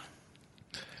Myers?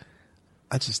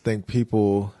 I just think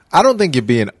I don't think you're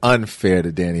being unfair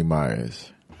to Danny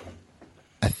Myers.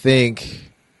 I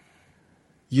think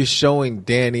you're showing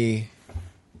Danny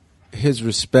his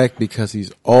respect because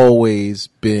he's always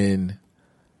been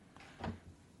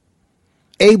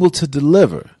able to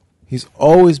deliver. He's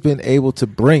always been able to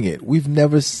bring it. We've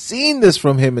never seen this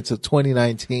from him until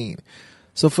 2019.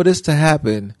 So for this to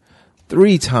happen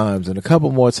 3 times and a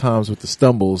couple more times with the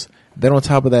stumbles, then on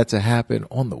top of that to happen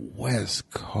on the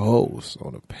West Coast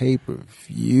on a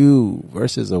pay-per-view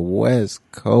versus a West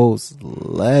Coast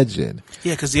legend.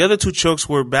 Yeah, because the other 2 chokes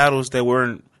were battles that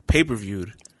weren't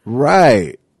pay-per-viewed.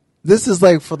 Right. This is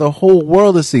like for the whole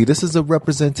world to see. This is a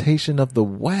representation of the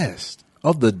West,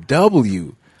 of the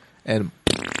W. And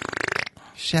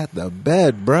shat the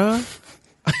bed, bruh.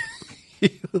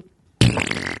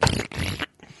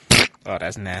 Oh,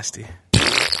 that's nasty.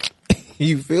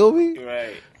 You feel me?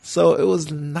 Right. So it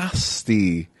was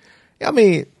nasty. I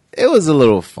mean, it was a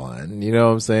little fun. You know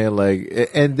what I'm saying? Like,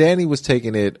 and Danny was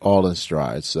taking it all in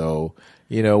stride. So,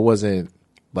 it wasn't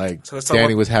like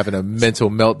Danny was having a mental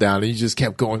meltdown and he just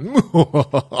kept going,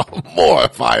 more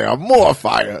fire, more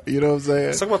fire. You know what I'm saying?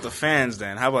 Let's talk about the fans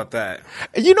then. How about that?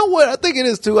 And you know what? I think it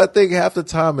is too. I think half the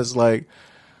time it's like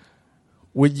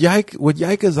with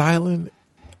Yikers Island,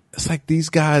 it's like these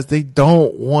guys, they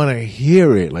don't want to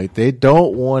hear it. Like, they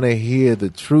don't want to hear the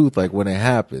truth, like, when it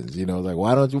happens. Like,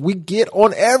 why don't we get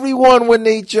on everyone when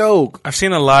they joke? I've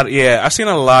seen a lot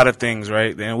of things,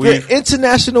 right? And the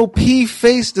international P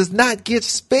face does not get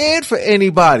spared for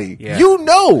anybody. Yeah.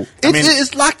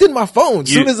 It's locked in my phone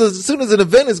as soon as an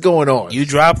event is going on. You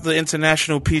dropped the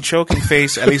international P choking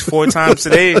face at least 4 times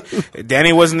today.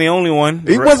 Danny wasn't the only one.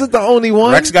 He wasn't the only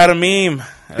one. Rex got a meme.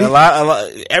 A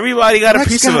lot. Everybody got a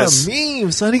piece of us. Rex got a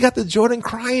meme, son. He got the Jordan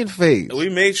crying face. We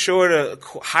made sure to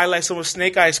highlight some of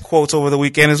Snake Eyes quotes over the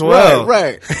weekend as well.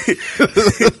 Right.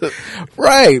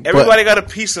 Right. Everybody got a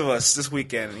piece of us this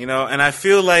weekend, and I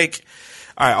feel like,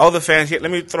 all right, all the fans here, let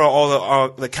me throw all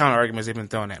the counter arguments they've been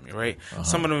throwing at me, right?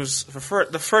 Some of them,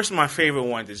 the first of my favorite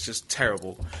one is just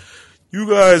terrible. You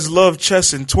guys love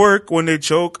Chess and Twerk when they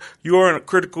choke. You aren't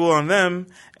critical on them.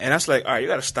 And that's like, all right, you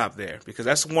got to stop there because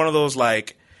that's one of those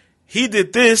like he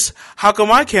did this. How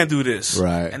come I can't do this?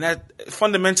 Right. And that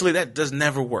fundamentally, that does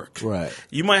never work. Right.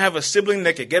 You might have a sibling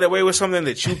that could get away with something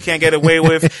that you can't get away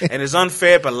with, and it's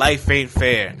unfair, but life ain't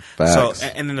fair. Facts. So,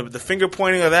 and then the finger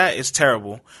pointing of that is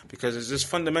terrible because it's just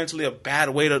fundamentally a bad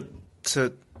way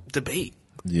to debate.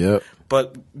 Yep.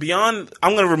 But beyond,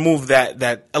 I'm going to remove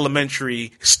that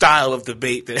elementary style of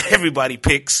debate that everybody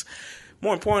picks.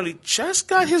 More importantly, Chess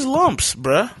got his lumps,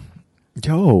 bruh.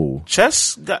 Yo.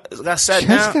 Chess got sat Chess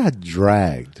down. got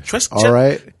dragged. Chess, all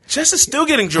right. Chess is still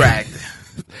getting dragged.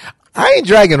 I ain't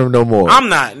dragging him no more. I'm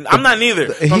not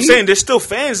neither. I'm saying there's still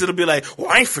fans that'll be like, well,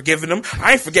 I ain't forgiving him.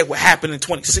 I ain't forget what happened in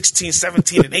 2016,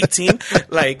 17, and 18.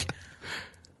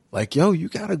 Like, yo, you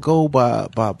gotta go by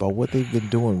what they've been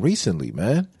doing recently,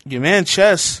 man. Your man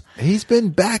Chess, He's been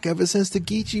back ever since the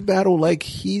Geechee battle. Like,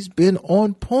 he's been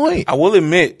on point. I will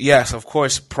admit, yes, of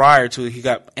course, prior to he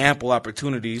got ample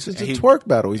opportunities. Since the twerk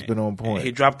battle, he's been on point.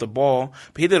 He dropped the ball,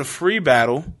 but he did a free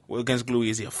battle against Glue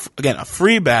Easy. Again, a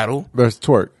free battle Versus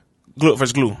twerk. Glue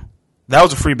versus Glue. That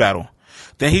was a free battle.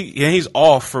 Then he's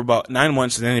off for about 9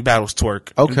 months, and then he battles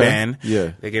Twerk. Okay. And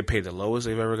Yeah. they get paid the lowest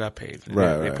they've ever got paid.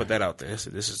 Right, They right. put that out there. This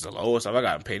is the lowest I've ever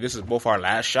gotten paid. This is both our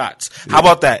last shots. How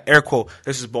about that? Air quote.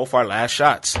 This is both our last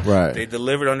shots. Right. They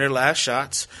delivered on their last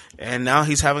shots, and now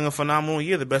he's having a phenomenal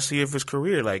year, the best year of his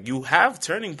career. Like, you have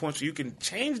turning points where you can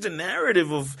change the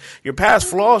narrative of your past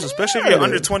flaws, especially if you're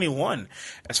under 21.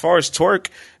 As far as Twerk,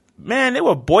 man, they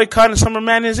were boycotting Summer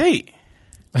Madness 8.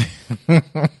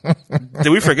 Did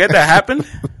we forget that happened?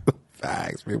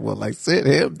 Facts. People were like, sit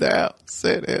him down.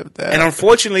 Sit him down. And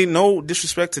unfortunately, no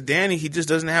disrespect to Danny, he just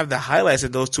doesn't have the highlights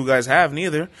that those two guys have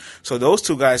neither. So those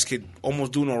two guys could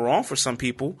almost do no wrong for some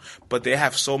people, but they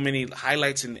have so many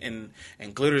highlights and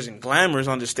glitters and glamours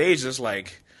on the stage. It's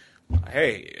like,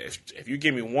 hey, if you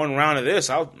give me one round of this,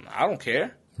 I don't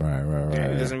care. Right.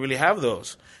 And he doesn't really have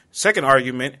those. Second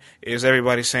argument is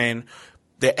everybody saying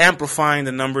they're amplifying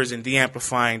the numbers and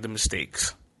de-amplifying the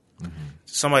mistakes. Mm-hmm.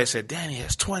 Somebody said, Danny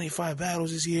has 25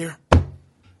 battles this year.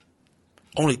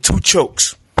 Only 2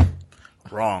 chokes.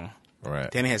 Wrong. Right.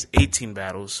 Danny has 18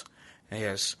 battles, and he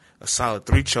has a solid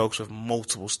 3 chokes with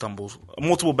multiple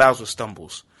battles with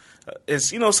stumbles.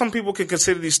 It's, some people can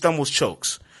consider these stumbles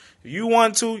chokes. If you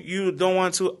want to, you don't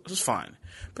want to, it's fine.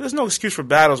 But there's no excuse for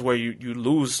battles where you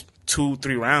lose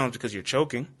 2-3 rounds because you're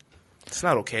choking. It's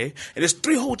not okay. And there's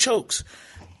 3 whole chokes.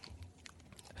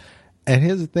 And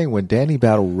here's the thing. When Danny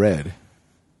battled Red,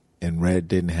 and Red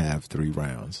didn't have 3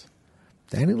 rounds,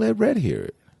 Danny let Red hear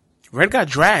it. Red got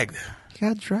dragged. He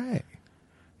got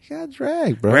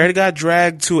dragged, bro. Red got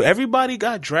dragged too. Everybody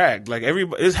got dragged. Like,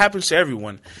 this happens to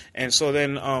everyone. And so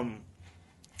then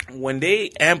when they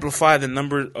amplify the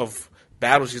number of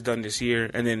battles he's done this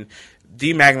year and then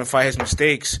demagnify his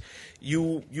mistakes,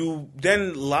 you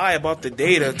then lie about the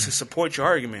data to support your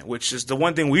argument, which is the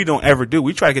one thing we don't ever do.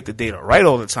 We try to get the data right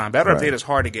all the time. Battle rap data is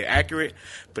hard to get accurate,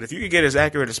 but if you can get as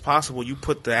accurate as possible, you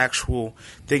put the actual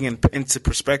thing into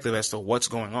perspective as to what's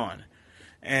going on.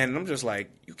 And I'm just like,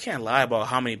 you can't lie about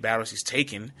how many battles he's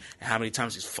taken and how many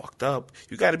times he's fucked up.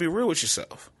 You got to be real with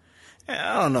yourself. And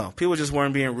I don't know. People just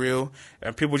weren't being real,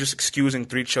 and people just excusing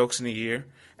 3 chokes in a year.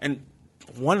 And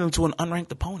one of them to an unranked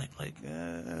opponent. Like,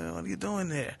 what are you doing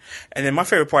there? And then my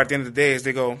favorite part at the end of the day is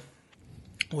they go,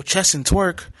 well, Chess and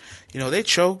Twerk, they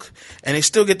choke, and they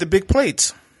still get the big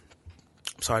plates.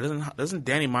 I'm sorry, doesn't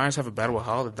Danny Myers have a battle with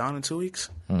Hollow Don in 2 weeks?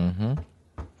 Mm-hmm.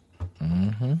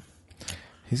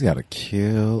 He's got to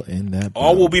kill in that battle.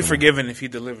 All will be forgiven if he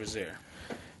delivers there.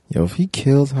 Yo, if he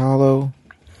kills Hollow,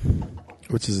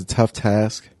 which is a tough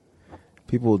task,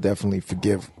 people will definitely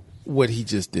forgive what he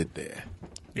just did there.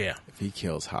 Yeah. If he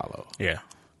kills Hollow. Yeah.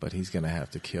 But he's going to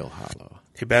have to kill Hollow.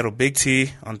 He battled Big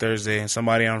T on Thursday and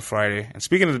somebody on Friday. And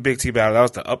speaking of the Big T battle, that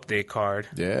was the update card.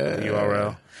 Yeah. The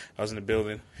URL. I was in the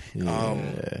building.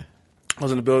 Yeah. I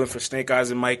was in the building for Snake Eyes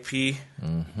and Mike P.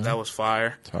 Mm-hmm. That was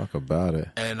fire. Talk about it.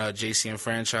 And JC and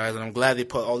Franchise. And I'm glad they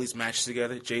put all these matches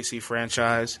together. JC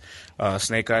Franchise,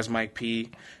 Snake Eyes, Mike P,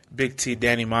 Big T,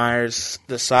 Danny Myers,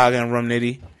 The Saga and Rum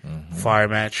Nitty. Mm-hmm. Fire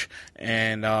match.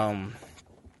 And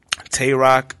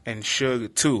Tay-Rock and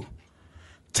Suge 2.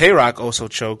 Tay-Rock also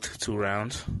choked 2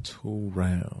 rounds. 2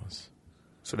 rounds.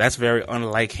 So that's very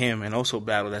unlike him, and also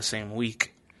battled that same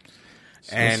week.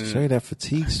 So and say that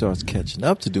fatigue starts catching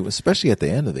up to do, especially at the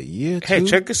end of the year, too. Hey,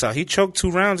 check this out. He choked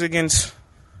 2 rounds against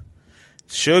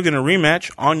Suge in a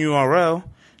rematch on URL,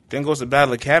 then goes to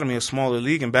Battle Academy, a smaller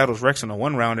league, and battles Rex in a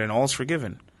 1-rounder, and all's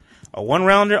forgiven. A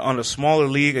 1-rounder on a smaller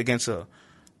league against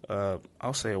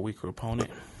I'll say a weaker opponent.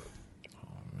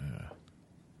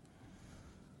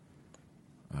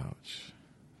 Ouch.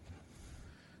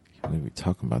 Can't even be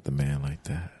talking about the man like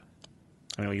that.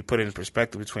 I mean, when you put it in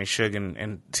perspective between Suge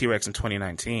and T-Rex in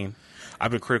 2019,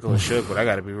 I've been critical of Suge, but I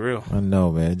got to be real. I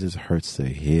know, man. It just hurts to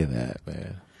hear that,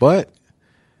 man. But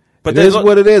it then is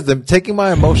what it is. I'm taking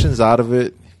my emotions out of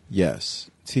it. Yes,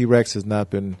 T-Rex has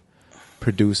not been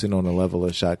producing on the level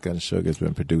of Shotgun Suge has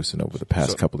been producing over the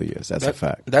past couple of years. That's a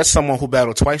fact. That's someone who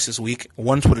battled twice this week.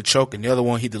 Once with a choke, and the other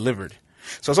one he delivered.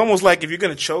 So it's almost like if you're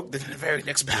going to choke, then in the very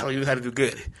next battle, you got to do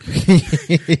good.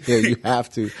 Yeah, you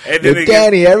have to. And then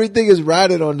Danny, everything is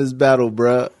riding on this battle,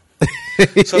 bro.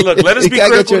 So look, let us be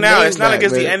critical now. It's not back, like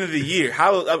it's man. the end of the year.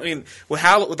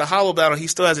 With the Hollow battle, he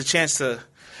still has a chance to.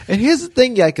 And here's the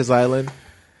thing, Yikers Island.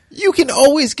 You can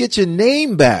always get your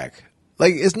name back.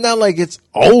 Like, it's not like it's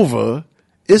over.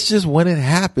 It's just when it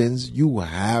happens, you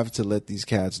have to let these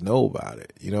cats know about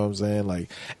it. You know what I'm saying?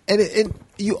 Like, and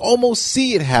you almost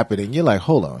see it happening. You're like,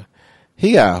 hold on.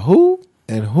 He got who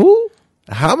and who?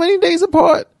 How many days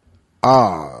apart?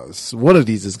 One of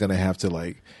these is going to have to,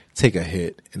 like, take a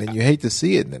hit. And then you hate to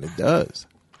see it, and then it does.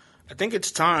 I think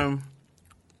it's time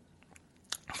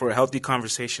for a healthy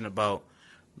conversation about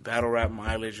battle rap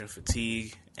mileage and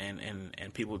fatigue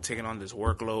and people taking on this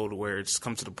workload where it's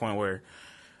come to the point where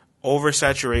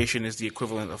oversaturation is the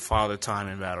equivalent of father time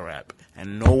in battle rap,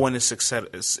 and no one is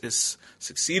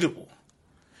succeedable.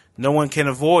 No one can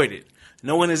avoid it.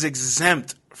 No one is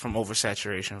exempt from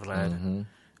oversaturation, Vlad. Mm-hmm.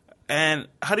 And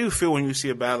how do you feel when you see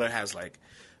a battler has like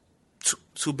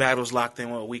two battles locked in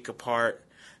a week apart?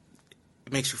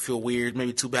 It makes you feel weird.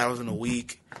 Maybe 2 battles in a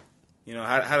week. You know,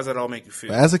 how does that all make you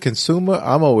feel? As a consumer,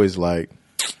 I'm always like,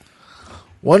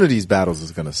 one of these battles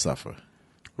is going to suffer.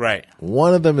 Right.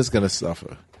 One of them is going to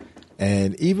suffer.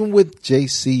 And even with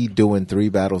JC doing 3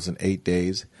 battles in 8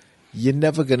 days, you're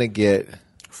never going to get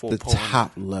the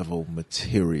top level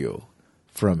material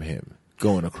from him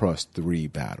going across 3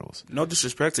 battles. No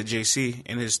disrespect to JC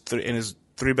in his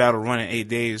 3 battle run in 8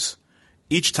 days.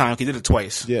 Each time, he did it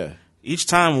twice. Yeah. Each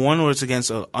time, one was against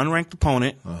an unranked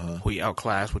opponent who he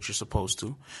outclassed, which you're supposed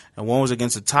to, and one was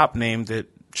against a top name that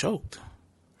choked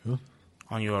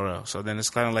on URL. So then it's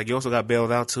kind of like you also got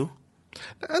bailed out too.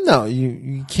 No,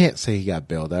 you can't say he got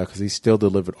bailed out because he still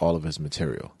delivered all of his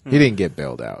material. He didn't get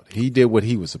bailed out. He did what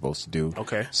he was supposed to do.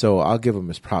 Okay. So I'll give him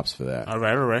his props for that. All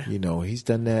right. You know, he's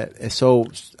done that. And so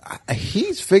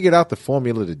he's figured out the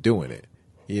formula to doing it.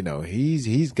 You know,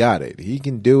 he's got it. He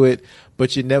can do it,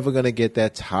 but you're never going to get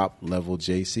that top level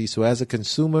JC. So as a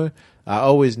consumer, I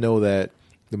always know that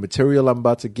the material I'm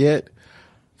about to get,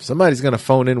 somebody's going to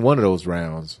phone in one of those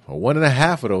rounds or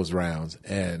 1.5 of those rounds.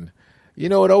 And, you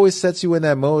know, it always sets you in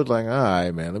that mode like, all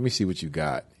right, man, let me see what you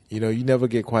got. You know, you never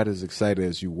get quite as excited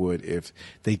as you would if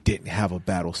they didn't have a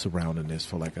battle surrounding this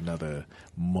for like another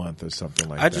month or something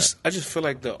like that. I just feel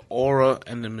like the aura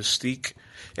and the mystique,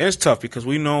 and it's tough because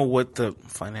we know what the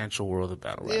financial world of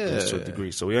battle rap is to a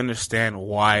degree, so we understand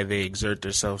why they exert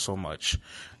themselves so much.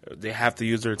 They have to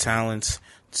use their talents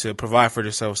to provide for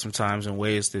themselves sometimes in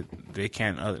ways that they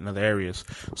can't in other areas.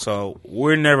 So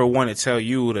we're never one to tell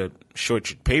you to short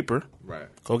your paper. Right.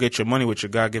 Go get your money with your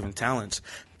God-given talents.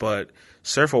 But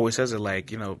Surf always says it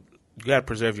like, you know, you got to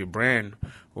preserve your brand,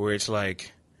 where it's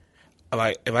like,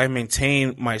 if I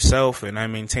maintain myself and I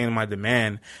maintain my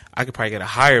demand, I could probably get a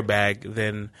higher bag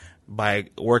than by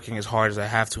working as hard as I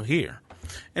have to here.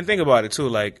 And think about it too,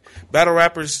 like battle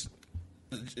rappers,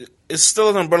 it's still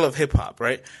an umbrella of hip hop,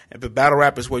 right? But battle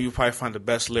rap is where you probably find the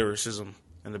best lyricism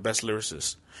and the best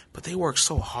lyricists. But they work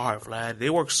so hard, Vlad. They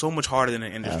work so much harder than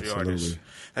an industry artist.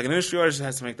 Like an industry artist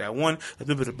has to make that one, and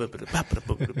then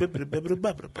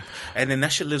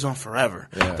that shit lives on forever.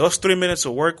 Yeah. Those 3 minutes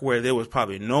of work where there was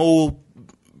probably no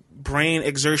brain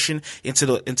exertion into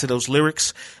those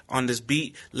lyrics on this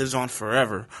beat lives on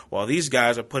forever. While these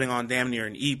guys are putting on damn near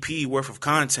an EP worth of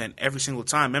content every single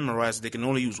time, memorized, they can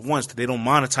only use once that they don't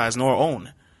monetize nor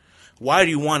own. Why do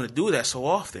you want to do that so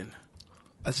often?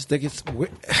 I just think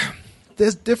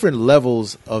there's different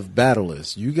levels of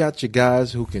battlers. You got your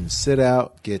guys who can sit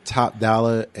out, get top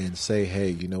dollar, and say, hey,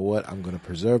 you know what? I'm going to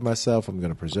preserve myself. I'm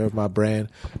going to preserve my brand.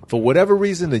 For whatever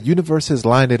reason, the universe has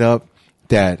lined it up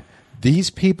that these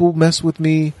people mess with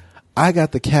me. I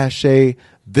got the cachet.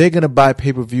 They're going to buy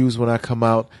pay-per-views when I come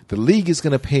out. The league is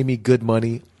going to pay me good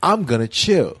money. I'm going to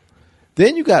chill.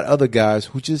 Then you got other guys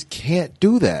who just can't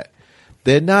do that.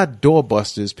 They're not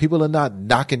doorbusters. People are not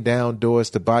knocking down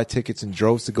doors to buy tickets in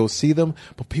droves to go see them,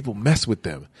 but people mess with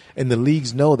them. And the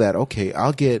leagues know that, okay,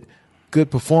 I'll get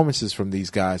good performances from these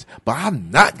guys, but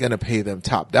I'm not going to pay them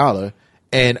top dollar.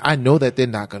 And I know that they're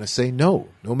not going to say no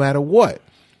matter what.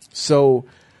 So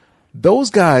those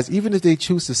guys, even if they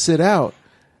choose to sit out,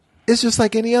 it's just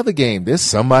like any other game. There's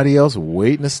somebody else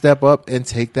waiting to step up and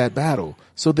take that battle.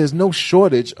 So there's no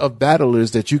shortage of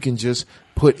battlers that you can just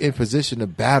put in position to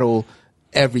battle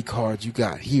every card you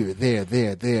got here,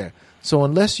 there. So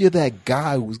unless you're that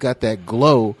guy who's got that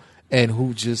glow and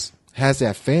who just has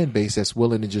that fan base that's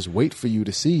willing to just wait for you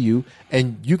to see you,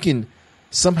 and you can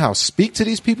somehow speak to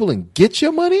these people and get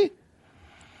your money,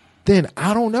 then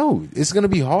I don't know. It's going to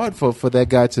be hard for that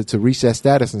guy to reach that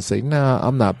status and say, nah,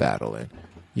 I'm not battling.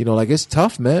 You know, like, it's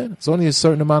tough, man. It's only a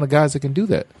certain amount of guys that can do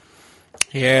that.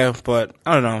 Yeah, but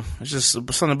I don't know. It's just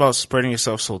something about spreading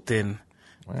yourself so thin.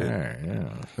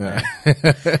 Yeah.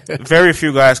 Very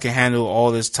few guys can handle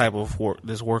all this type of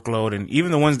this workload, and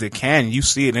even the ones that can, you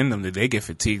see it in them that they get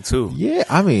fatigued too. Yeah,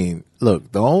 I mean,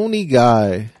 look, the only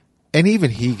guy, and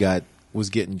even he was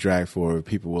getting dragged for it.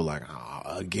 People were like,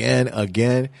 oh,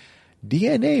 again.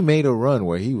 DNA made a run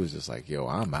where he was just like, yo,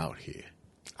 I'm out here.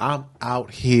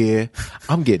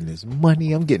 I'm getting this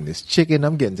money. I'm getting this chicken.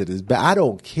 I'm getting to this. I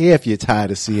don't care if you're tired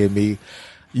of seeing me.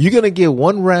 You're going to get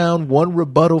one round, one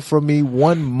rebuttal from me,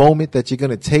 one moment that you're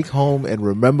going to take home and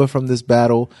remember from this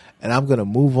battle. And I'm going to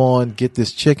move on, get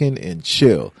this chicken and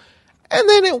chill. And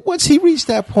then once he reached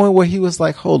that point where he was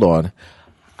like, hold on,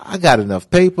 I got enough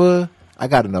paper. I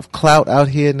got enough clout out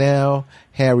here now.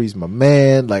 Harry's my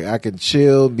man. Like, I can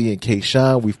chill. Me and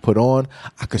K-Shine, we've put on.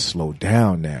 I could slow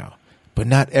down now. But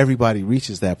not everybody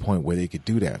reaches that point where they could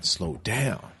do that and slow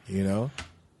down, you know?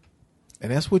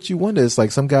 And that's what you wonder. It's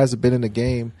like some guys have been in the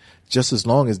game just as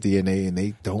long as DNA, and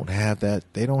they don't have that.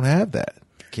 They don't have that.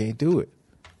 Can't do it.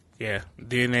 Yeah,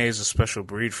 DNA is a special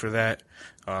breed for that.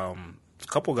 A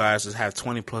couple guys that have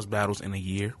 20-plus battles in a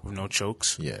year with no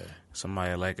chokes. Yeah.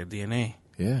 Somebody like a DNA.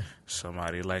 Yeah.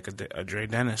 Somebody like a Dre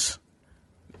Dennis.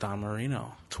 Don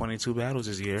Marino, 22 battles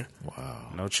this year.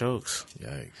 Wow. No chokes. Yikes. You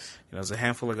know, there's a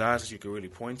handful of guys that you could really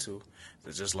point to.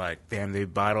 They're just like, damn, they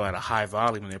battle at a high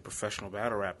volume and they're professional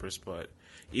battle rappers. But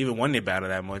even when they battle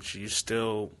that much, you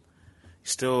still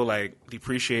like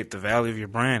depreciate the value of your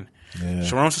brand. Yeah.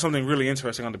 Sharon said something really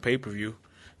interesting on the pay-per-view.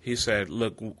 He said,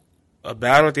 look, a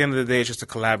battle at the end of the day is just a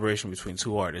collaboration between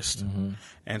two artists. Mm-hmm.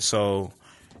 And so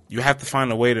you have to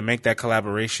find a way to make that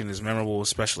collaboration as memorable, as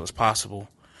special as possible.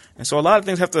 And so a lot of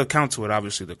things have to account to it,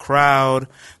 obviously. The crowd,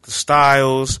 the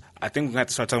styles. I think we have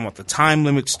to start talking about the time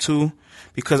limits, too.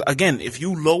 Because, again, if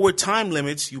you lower time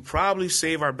limits, you probably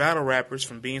save our battle rappers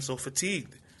from being so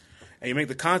fatigued. And you make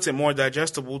the content more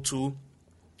digestible to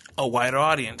a wider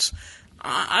audience.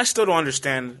 I still don't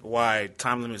understand why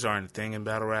time limits aren't a thing in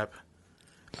battle rap.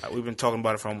 We've been talking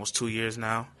about it for almost 2 years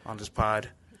now on this pod.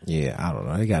 Yeah, I don't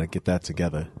know. They got to get that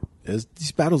together.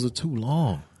 These battles are too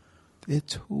long. They're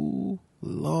too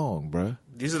long, bro.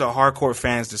 These are the hardcore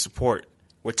fans that support.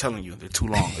 We're telling you, they're too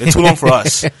long. They're too long for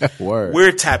us. Word.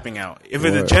 We're tapping out. If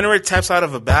a degenerate taps out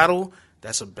of a battle,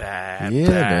 that's a bad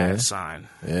man. sign.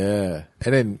 Yeah.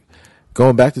 And then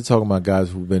going back to talking about guys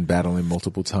who've been battling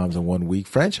multiple times in 1 week,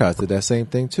 Franchise did that same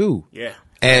thing too. Yeah.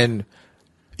 And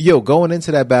going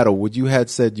into that battle, would you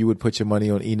had said you would put your money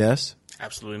on Ines?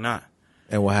 Absolutely not.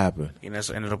 And what happened?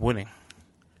 Ines ended up winning.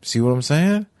 See what I'm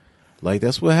saying? Like,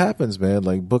 that's what happens, man.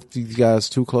 Like, book these guys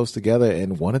too close together,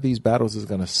 and one of these battles is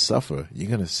going to suffer. You're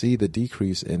going to see the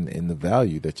decrease in the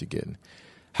value that you're getting.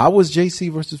 How was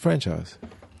JC versus Franchise?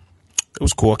 It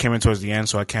was cool. I came in towards the end,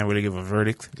 so I can't really give a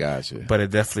verdict. Gotcha. But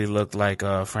it definitely looked like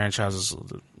Franchise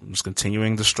was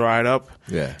continuing to stride up.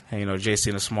 Yeah. And, JC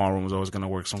in a small room was always going to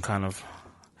work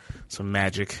some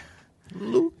magic.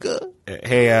 Luca.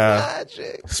 Hey,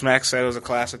 magic. Smack said it was a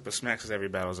classic, but Smack says every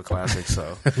battle is a classic.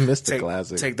 So Mr.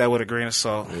 Classic. Take that with a grain of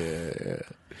salt. Yeah.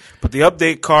 But the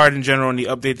update card in general and the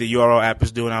update the URL app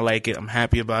is doing, I like it. I'm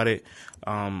happy about it.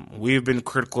 We've been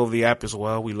critical of the app as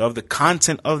well. We love the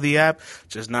content of the app,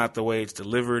 just not the way it's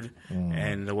delivered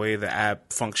and the way the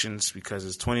app functions, because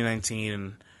it's 2019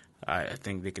 and I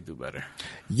think they could do better.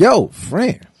 Yo,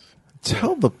 Fran,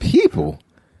 tell the people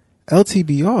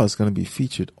LTBR is going to be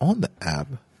featured on the app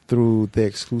through the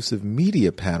exclusive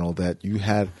media panel that you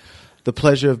had the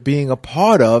pleasure of being a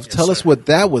part of. Yes, Tell us what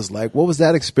that was like. What was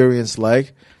that experience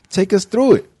like? Take us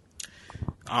through it.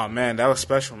 Oh, man, that was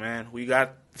special, man. We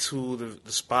got to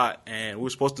the spot, and we were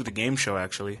supposed to do the game show,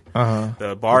 actually.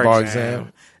 The bar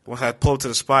exam. Once I pulled up to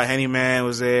the spot, Henny Man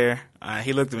was there.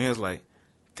 He looked at me, he was like,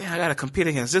 damn, I got to compete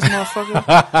against this motherfucker?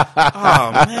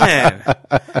 Oh, man.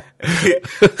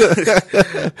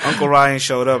 Uncle Ryan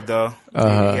showed up, though. He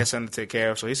had something to take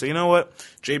care of. So he said, you know what?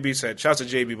 JB said, shouts to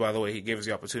JB, by the way. He gave us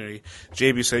the opportunity.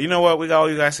 JB said, you know what? We got all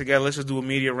you guys together. Let's just do a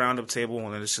media roundup table,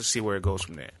 and let's just see where it goes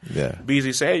from there. Yeah.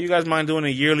 Beasley said, hey, you guys mind doing a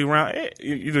yearly round? Hey,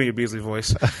 you're doing your Beasley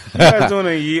voice. You guys doing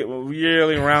a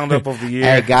yearly roundup of the year?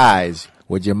 Hey, guys.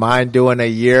 Would you mind doing a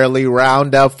yearly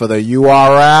roundup for the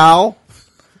URL?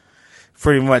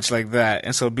 Pretty much like that.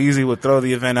 And so Beasley would throw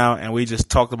the event out, and we just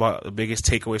talked about the biggest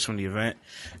takeaways from the event.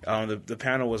 The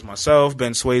panel was myself,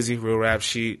 Ben Swayze, Real Rap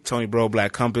Sheet, Tony Bro,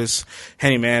 Black Compass,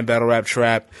 Henny Man, Battle Rap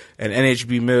Trap, and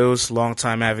NHB Mills,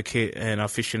 longtime advocate and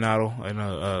aficionado and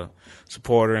a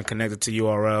supporter and connected to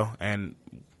URL and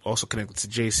also connected to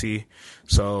JC.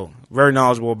 So very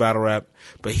knowledgeable battle rap,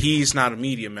 but he's not a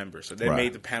media member, so that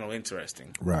made the panel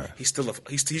interesting. Right. He's still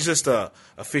he's just a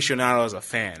aficionado as a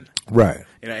fan. Right.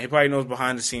 You know, he probably knows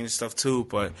behind the scenes stuff too,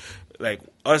 but like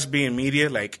us being media,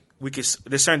 like there's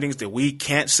certain things that we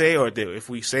can't say, or that if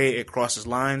we say it crosses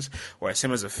lines, or as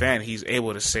him as a fan, he's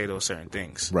able to say those certain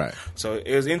things. Right. So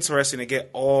it was interesting to get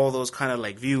all those kind of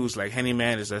like views. Like Henny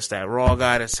Man is just that raw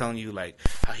guy that's telling you like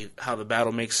how the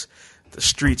battle makes the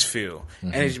streets feel.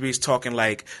 NHB is talking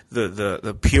like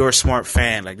the pure smart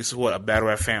fan. Like this is what a battle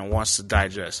rap fan wants to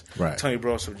digest. Right. Tony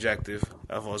Bro's subjective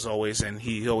as always, and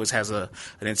he always has an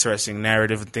interesting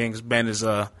narrative of things. Ben is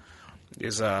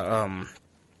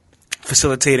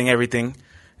facilitating everything,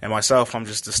 and myself, I'm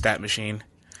just a stat machine.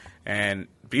 And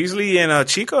Beasley and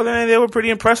Chico, they were pretty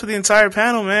impressed with the entire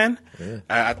panel, man. Yeah.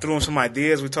 I threw them some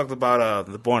ideas. We talked about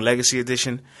the Born Legacy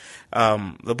edition.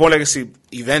 The Born Legacy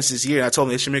events this year, I told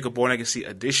them they should make a Born Legacy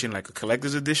edition, like a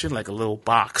collector's edition, like a little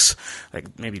box,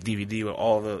 like maybe DVD with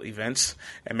all the events,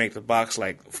 and make the box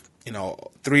like,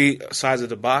 3 sides of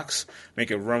the box.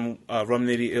 Make it Rum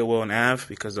Nitty, Ill Will, and Av,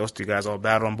 because those 3 guys all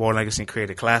battled on Born Legacy and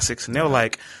created classics, and they were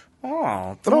like,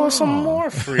 "Oh, throw us some more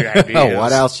free ideas."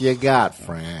 What else you got,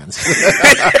 friends?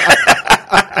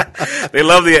 They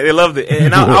loved it,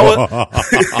 and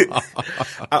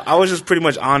I was just pretty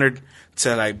much honored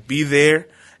to like be there,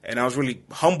 and I was really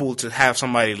humbled to have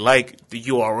somebody like the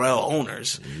URL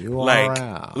owners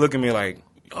like look at me like,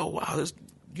 "Oh wow, this,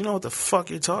 you know what the fuck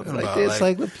you're talking about?" The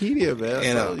encyclopedia,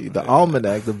 man. The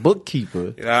almanac, the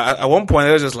bookkeeper. At one point,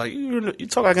 they was just like, "You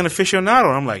talk like an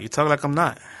aficionado." I'm like, "You talk like I'm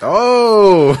not."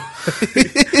 Oh,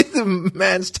 the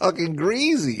man's talking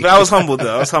greasy. But I was humbled,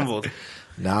 though. I was humbled.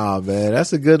 Nah, man,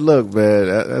 that's a good look, man.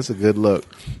 That's a good look.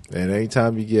 And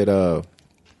anytime you get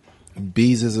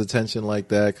Bees' attention like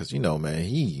that, because man,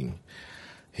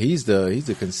 he's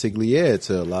the consigliere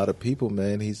to a lot of people,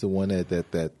 man. He's the one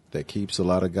that keeps a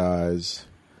lot of guys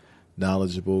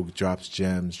knowledgeable, drops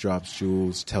gems, drops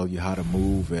jewels, tell you how to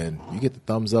move, and you get the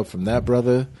thumbs up from that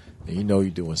brother, and you know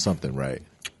you're doing something right.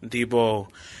 Debo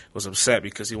was upset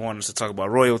because he wanted us to talk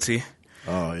about royalty.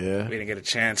 Oh yeah, we didn't get a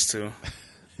chance to.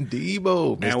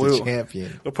 Debo, Mr.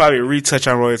 Champion. We'll probably retouch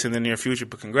on royalty in the near future,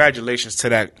 but congratulations to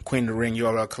that Queen of the Ring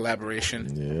URL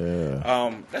collaboration.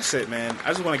 Yeah. That's it, man. I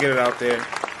just want to get it out there.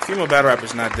 Female battle rap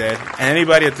is not dead. And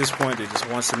anybody at this point that just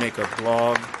wants to make a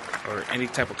blog or any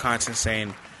type of content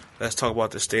saying, let's talk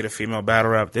about the state of female battle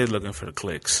rap, they're looking for the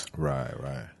clicks. Right.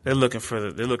 They're looking for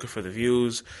the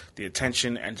views, the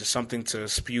attention, and just something to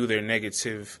spew their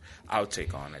negative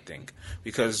outtake on, I think.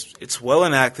 Because it's well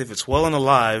and active, it's well and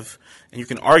alive, and you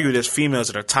can argue there's females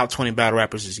that are top 20 battle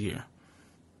rappers this year.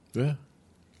 Yeah.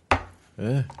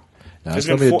 Now, it's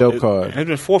going to be a dope card. There's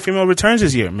been 4 female returns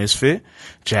this year. Misfit,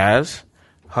 Jazz,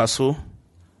 Hustle,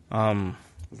 my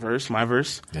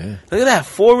verse. Yeah. Look at that,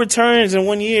 4 returns in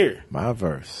 1 year. My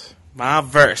verse.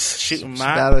 Shooting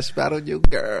my... She battled your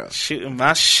girl. Shooting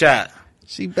my shot.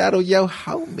 She battled your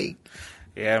homie.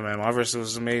 Yeah, man, my verse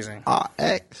was amazing.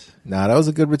 RX. Nah, that was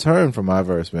a good return from my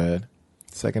verse, man.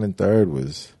 Second and third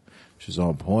was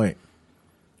on point.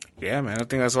 Yeah, man, I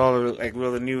think that's all the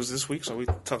real news this week. So we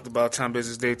talked about Town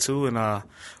Business Day 2 and all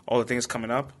the things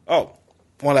coming up. Oh,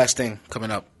 one last thing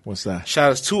coming up. What's that?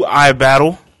 Shout outs to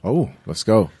iBattle. Oh, let's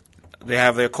go. They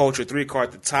have their Culture 3 card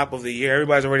at the top of the year.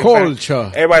 Everybody's already planning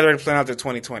out their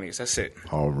 2020s. That's it.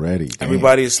 Already. Damn.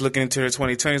 Everybody's looking into their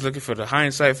 2020s, looking for the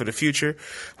hindsight, for the future,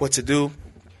 what to do.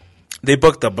 They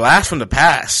booked a blast from the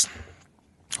past.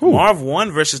 Ooh. Marv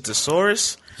 1 versus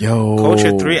Thesaurus. Yo.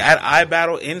 Culture 3 at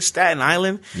iBattle in Staten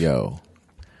Island. Yo.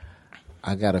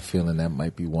 I got a feeling that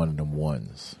might be one of them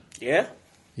ones. Yeah?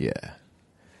 Yeah.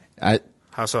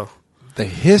 How so? The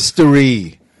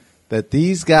history that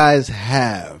these guys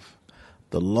have,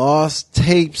 the lost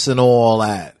tapes and all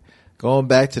that, going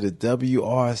back to the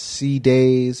WRC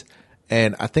days,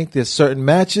 and I think there's certain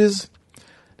matches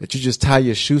that you just tie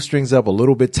your shoestrings up a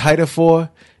little bit tighter for.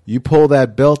 You pull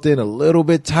that belt in a little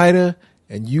bit tighter,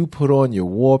 and you put on your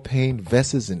war paint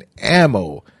vests and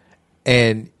ammo.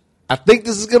 And I think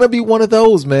this is going to be one of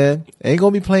those, man. Ain't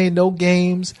going to be playing no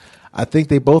games. I think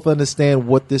they both understand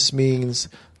what this means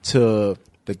to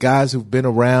the guys who've been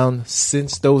around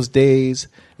since those days.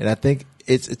 And I think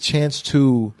it's a chance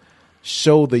to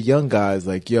show the young guys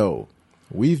like, yo,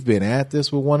 we've been at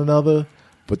this with one another.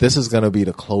 but this is going to be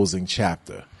the closing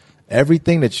chapter.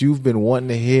 Everything that you've been wanting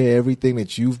to hear, everything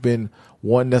that you've been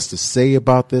wanting us to say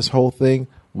about this whole thing,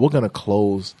 we're going to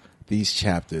close these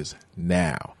chapters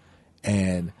now.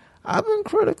 And I've been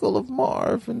critical of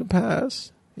Marv in the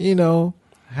past. You know,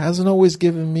 hasn't always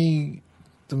given me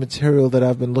the material that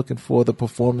I've been looking for, the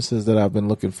performances that I've been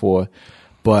looking for.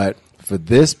 But for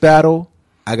this battle,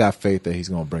 I got faith that he's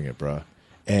going to bring it, bro.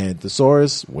 And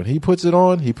Thesaurus, when he puts it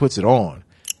on, he puts it on.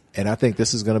 And I think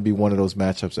this is going to be one of those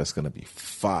matchups that's going to be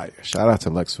fire. Shout out to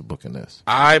Lex for booking this.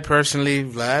 I personally,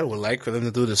 Vlad, would like for them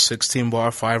to do the 16-bar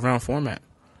 5-round format.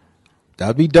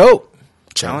 That'd be dope.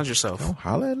 Challenge yourself. Don't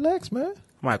holler at Lex, man.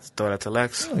 Might have to throw that to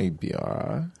Lex. Oh, he'd be all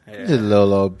right. Yeah. Just a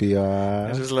little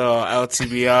BR. Just a little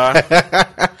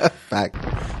LTBR. Fact.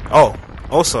 Oh,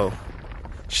 also,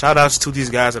 shout outs to these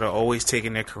guys that are always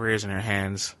taking their careers in their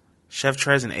hands. Chef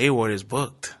Trez and A-Ward is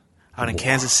booked out in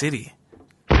Kansas City.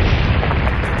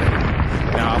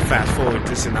 Now, I'll fast forward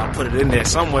this and I'll put it in there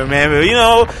somewhere, man. But, you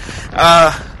know,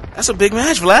 that's a big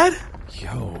match, Vlad.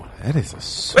 Yo, that is a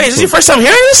Wait, is this your first time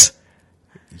hearing this?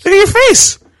 Look at your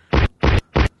face.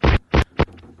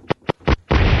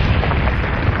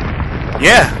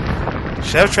 Yeah.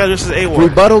 Chef Trez versus A-Ward.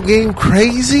 Rebuttal game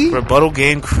crazy Rebuttal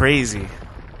game crazy.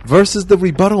 versus the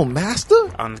rebuttal master?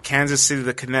 On Kansas City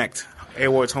to connect.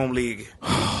 A-Ward's home league.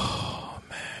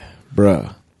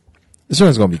 Bruh. This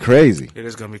one's going to be crazy. It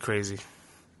is going to be crazy.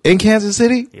 In Kansas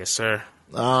City? Yes, sir.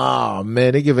 Oh,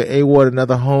 man. They give A-Ward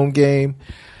another home game.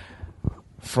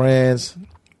 Friends,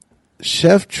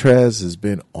 Chef Trez has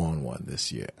been on one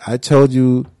this year. I told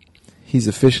you he's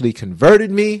officially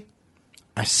converted me.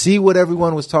 I see what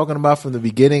everyone was talking about from the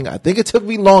beginning. I think it took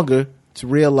me longer to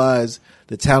realize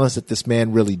the talents that this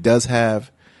man really does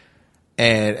have.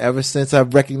 And ever since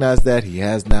I've recognized that, he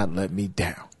has not let me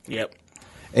down. Yep.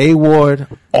 A-Ward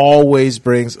always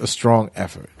brings a strong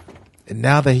effort. And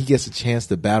now that he gets a chance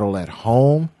to battle at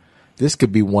home, this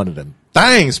could be one of them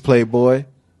things, Playboy.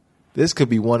 This could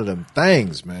be one of them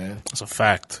things, man. That's a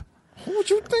fact. What would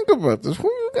you think about this? Who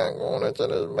you got going into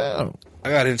this battle? I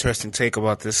got an interesting take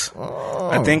about this. Oh.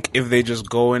 I think if they just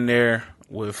go in there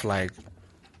with, like,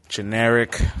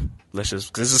 generic... Let's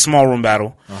just, cause it's a small room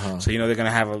battle, so you know they're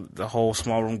gonna have the whole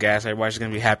small room gas. Everybody's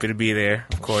gonna be happy to be there,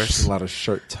 of course. A lot of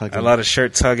shirt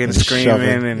tugging, and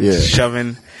screaming, and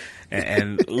shoving,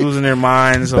 and losing their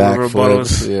minds over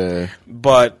rebuttals. Yeah.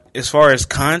 But as far as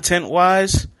content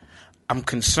wise, I'm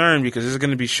concerned because this is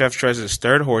gonna be Chef Trez's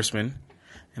third horseman,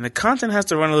 and the content has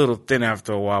to run a little thin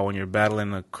after a while when you're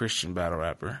battling a Christian battle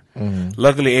rapper. Mm-hmm.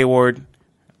 Luckily, A-Ward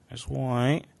is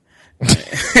white. Is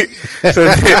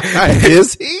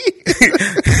he?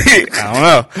 I don't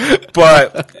know.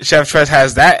 But Chef Trez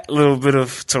has that little bit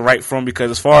of to write from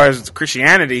because as far as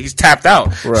Christianity, he's tapped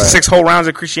out. Right. 6 whole rounds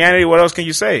of Christianity, what else can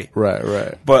you say?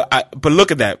 Right. But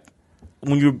look at that.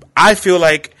 I feel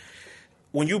like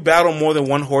when you battle more than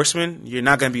one horseman, you're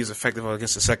not going to be as effective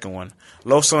against the second one.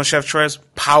 Loso and Chef Trez,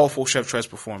 powerful Chef Trez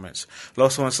performance.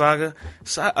 Loso and Saga,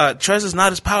 Trez is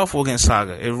not as powerful against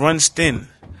Saga. It runs thin.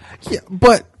 Yeah,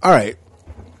 but all right.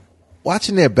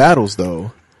 Watching their battles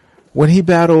though, when he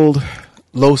battled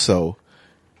Loso,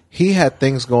 he had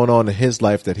things going on in his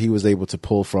life that he was able to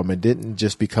pull from and didn't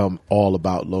just become all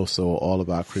about Loso or all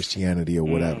about Christianity or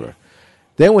whatever.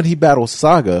 Then when he battled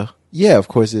Saga, yeah, of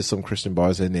course there's some Christian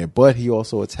bars in there, but he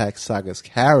also attacked Saga's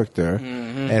character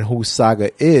and who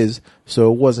Saga is,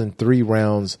 so it wasn't 3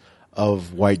 rounds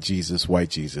of white Jesus.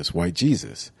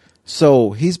 So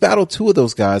he's battled 2 of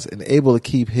those guys and able to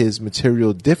keep his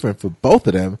material different for both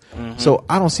of them. So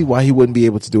I don't see why he wouldn't be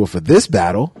able to do it for this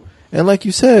battle. And like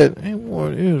you said,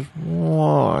 A-Ward is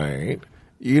white.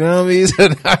 You know what I mean? So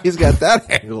now he's got that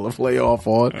angle to play off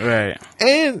on. Right.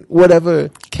 And whatever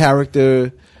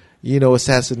character,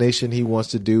 assassination he wants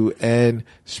to do and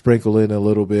sprinkle in a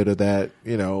little bit of that,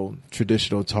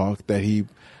 traditional talk that he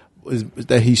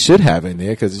should have in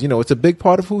there because, it's a big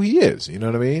part of who he is. You know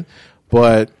what I mean?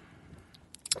 But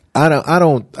I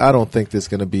don't think there's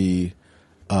going to be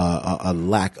a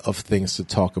lack of things to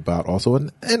talk about also.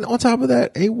 And on top of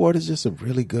that, A-Ward is just a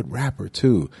really good rapper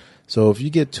too. So if you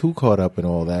get too caught up in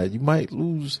all that, you might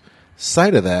lose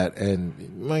sight of that and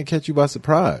it might catch you by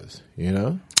surprise,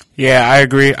 Yeah, I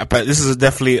agree. But this is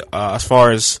definitely, as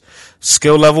far as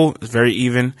skill level, it's very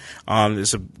even.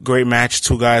 It's a great match.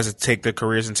 2 guys that take their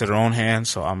careers into their own hands.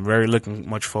 So I'm very looking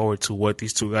much forward to what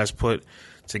these 2 guys put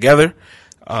together.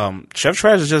 Chef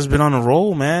Trez has just been on a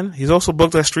roll, man. He's also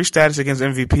booked at street status against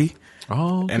MVP.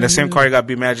 Oh, And the same car he got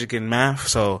beat Magic in math.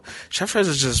 So Chef Trez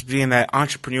is just being that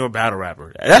entrepreneur battle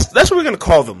rapper. That's what we're gonna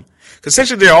call them. Because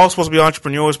essentially they're all supposed to be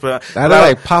entrepreneurs, but they're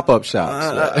like pop-up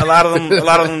shops. A lot of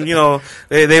them, you know,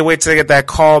 they wait till they get that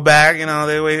call back. You know,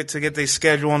 they wait to get their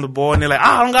schedule on the board, and they're like,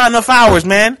 I don't got enough hours,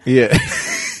 man. Yeah.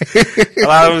 A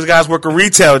lot of those guys work a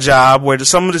retail job where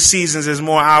some of the seasons there's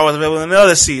more hours available than the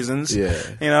other seasons. Yeah.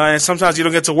 You know, and sometimes you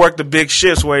don't get to work the big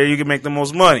shifts where you can make the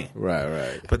most money.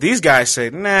 Right. But these guys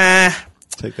say, nah.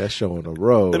 Take that show on the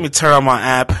road. Let me turn on my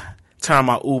app, turn on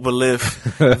my Uber,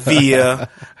 Lyft, Via,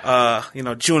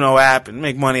 Juno app, and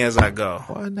make money as I go.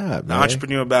 Why not, The man?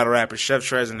 entrepreneur battle rapper, Chef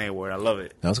Trez and A-Word. I love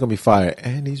it. Now it's going to be fire.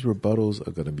 And these rebuttals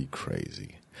are going to be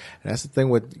crazy. And that's the thing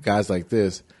with guys like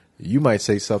this. You might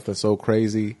say something so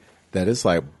crazy that it's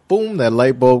like, boom, that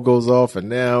light bulb goes off, and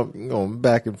now you're going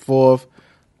back and forth.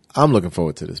 I'm looking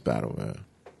forward to this battle, man.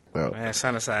 Well, Man,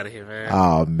 sign us out of here, man.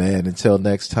 oh, man. Until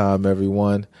next time,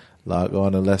 everyone, log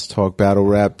on to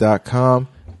letstalkbattlerap.com.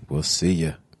 We'll see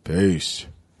you. Peace.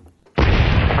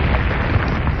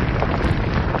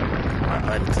 I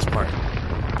like this part.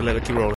 But let it keep rolling.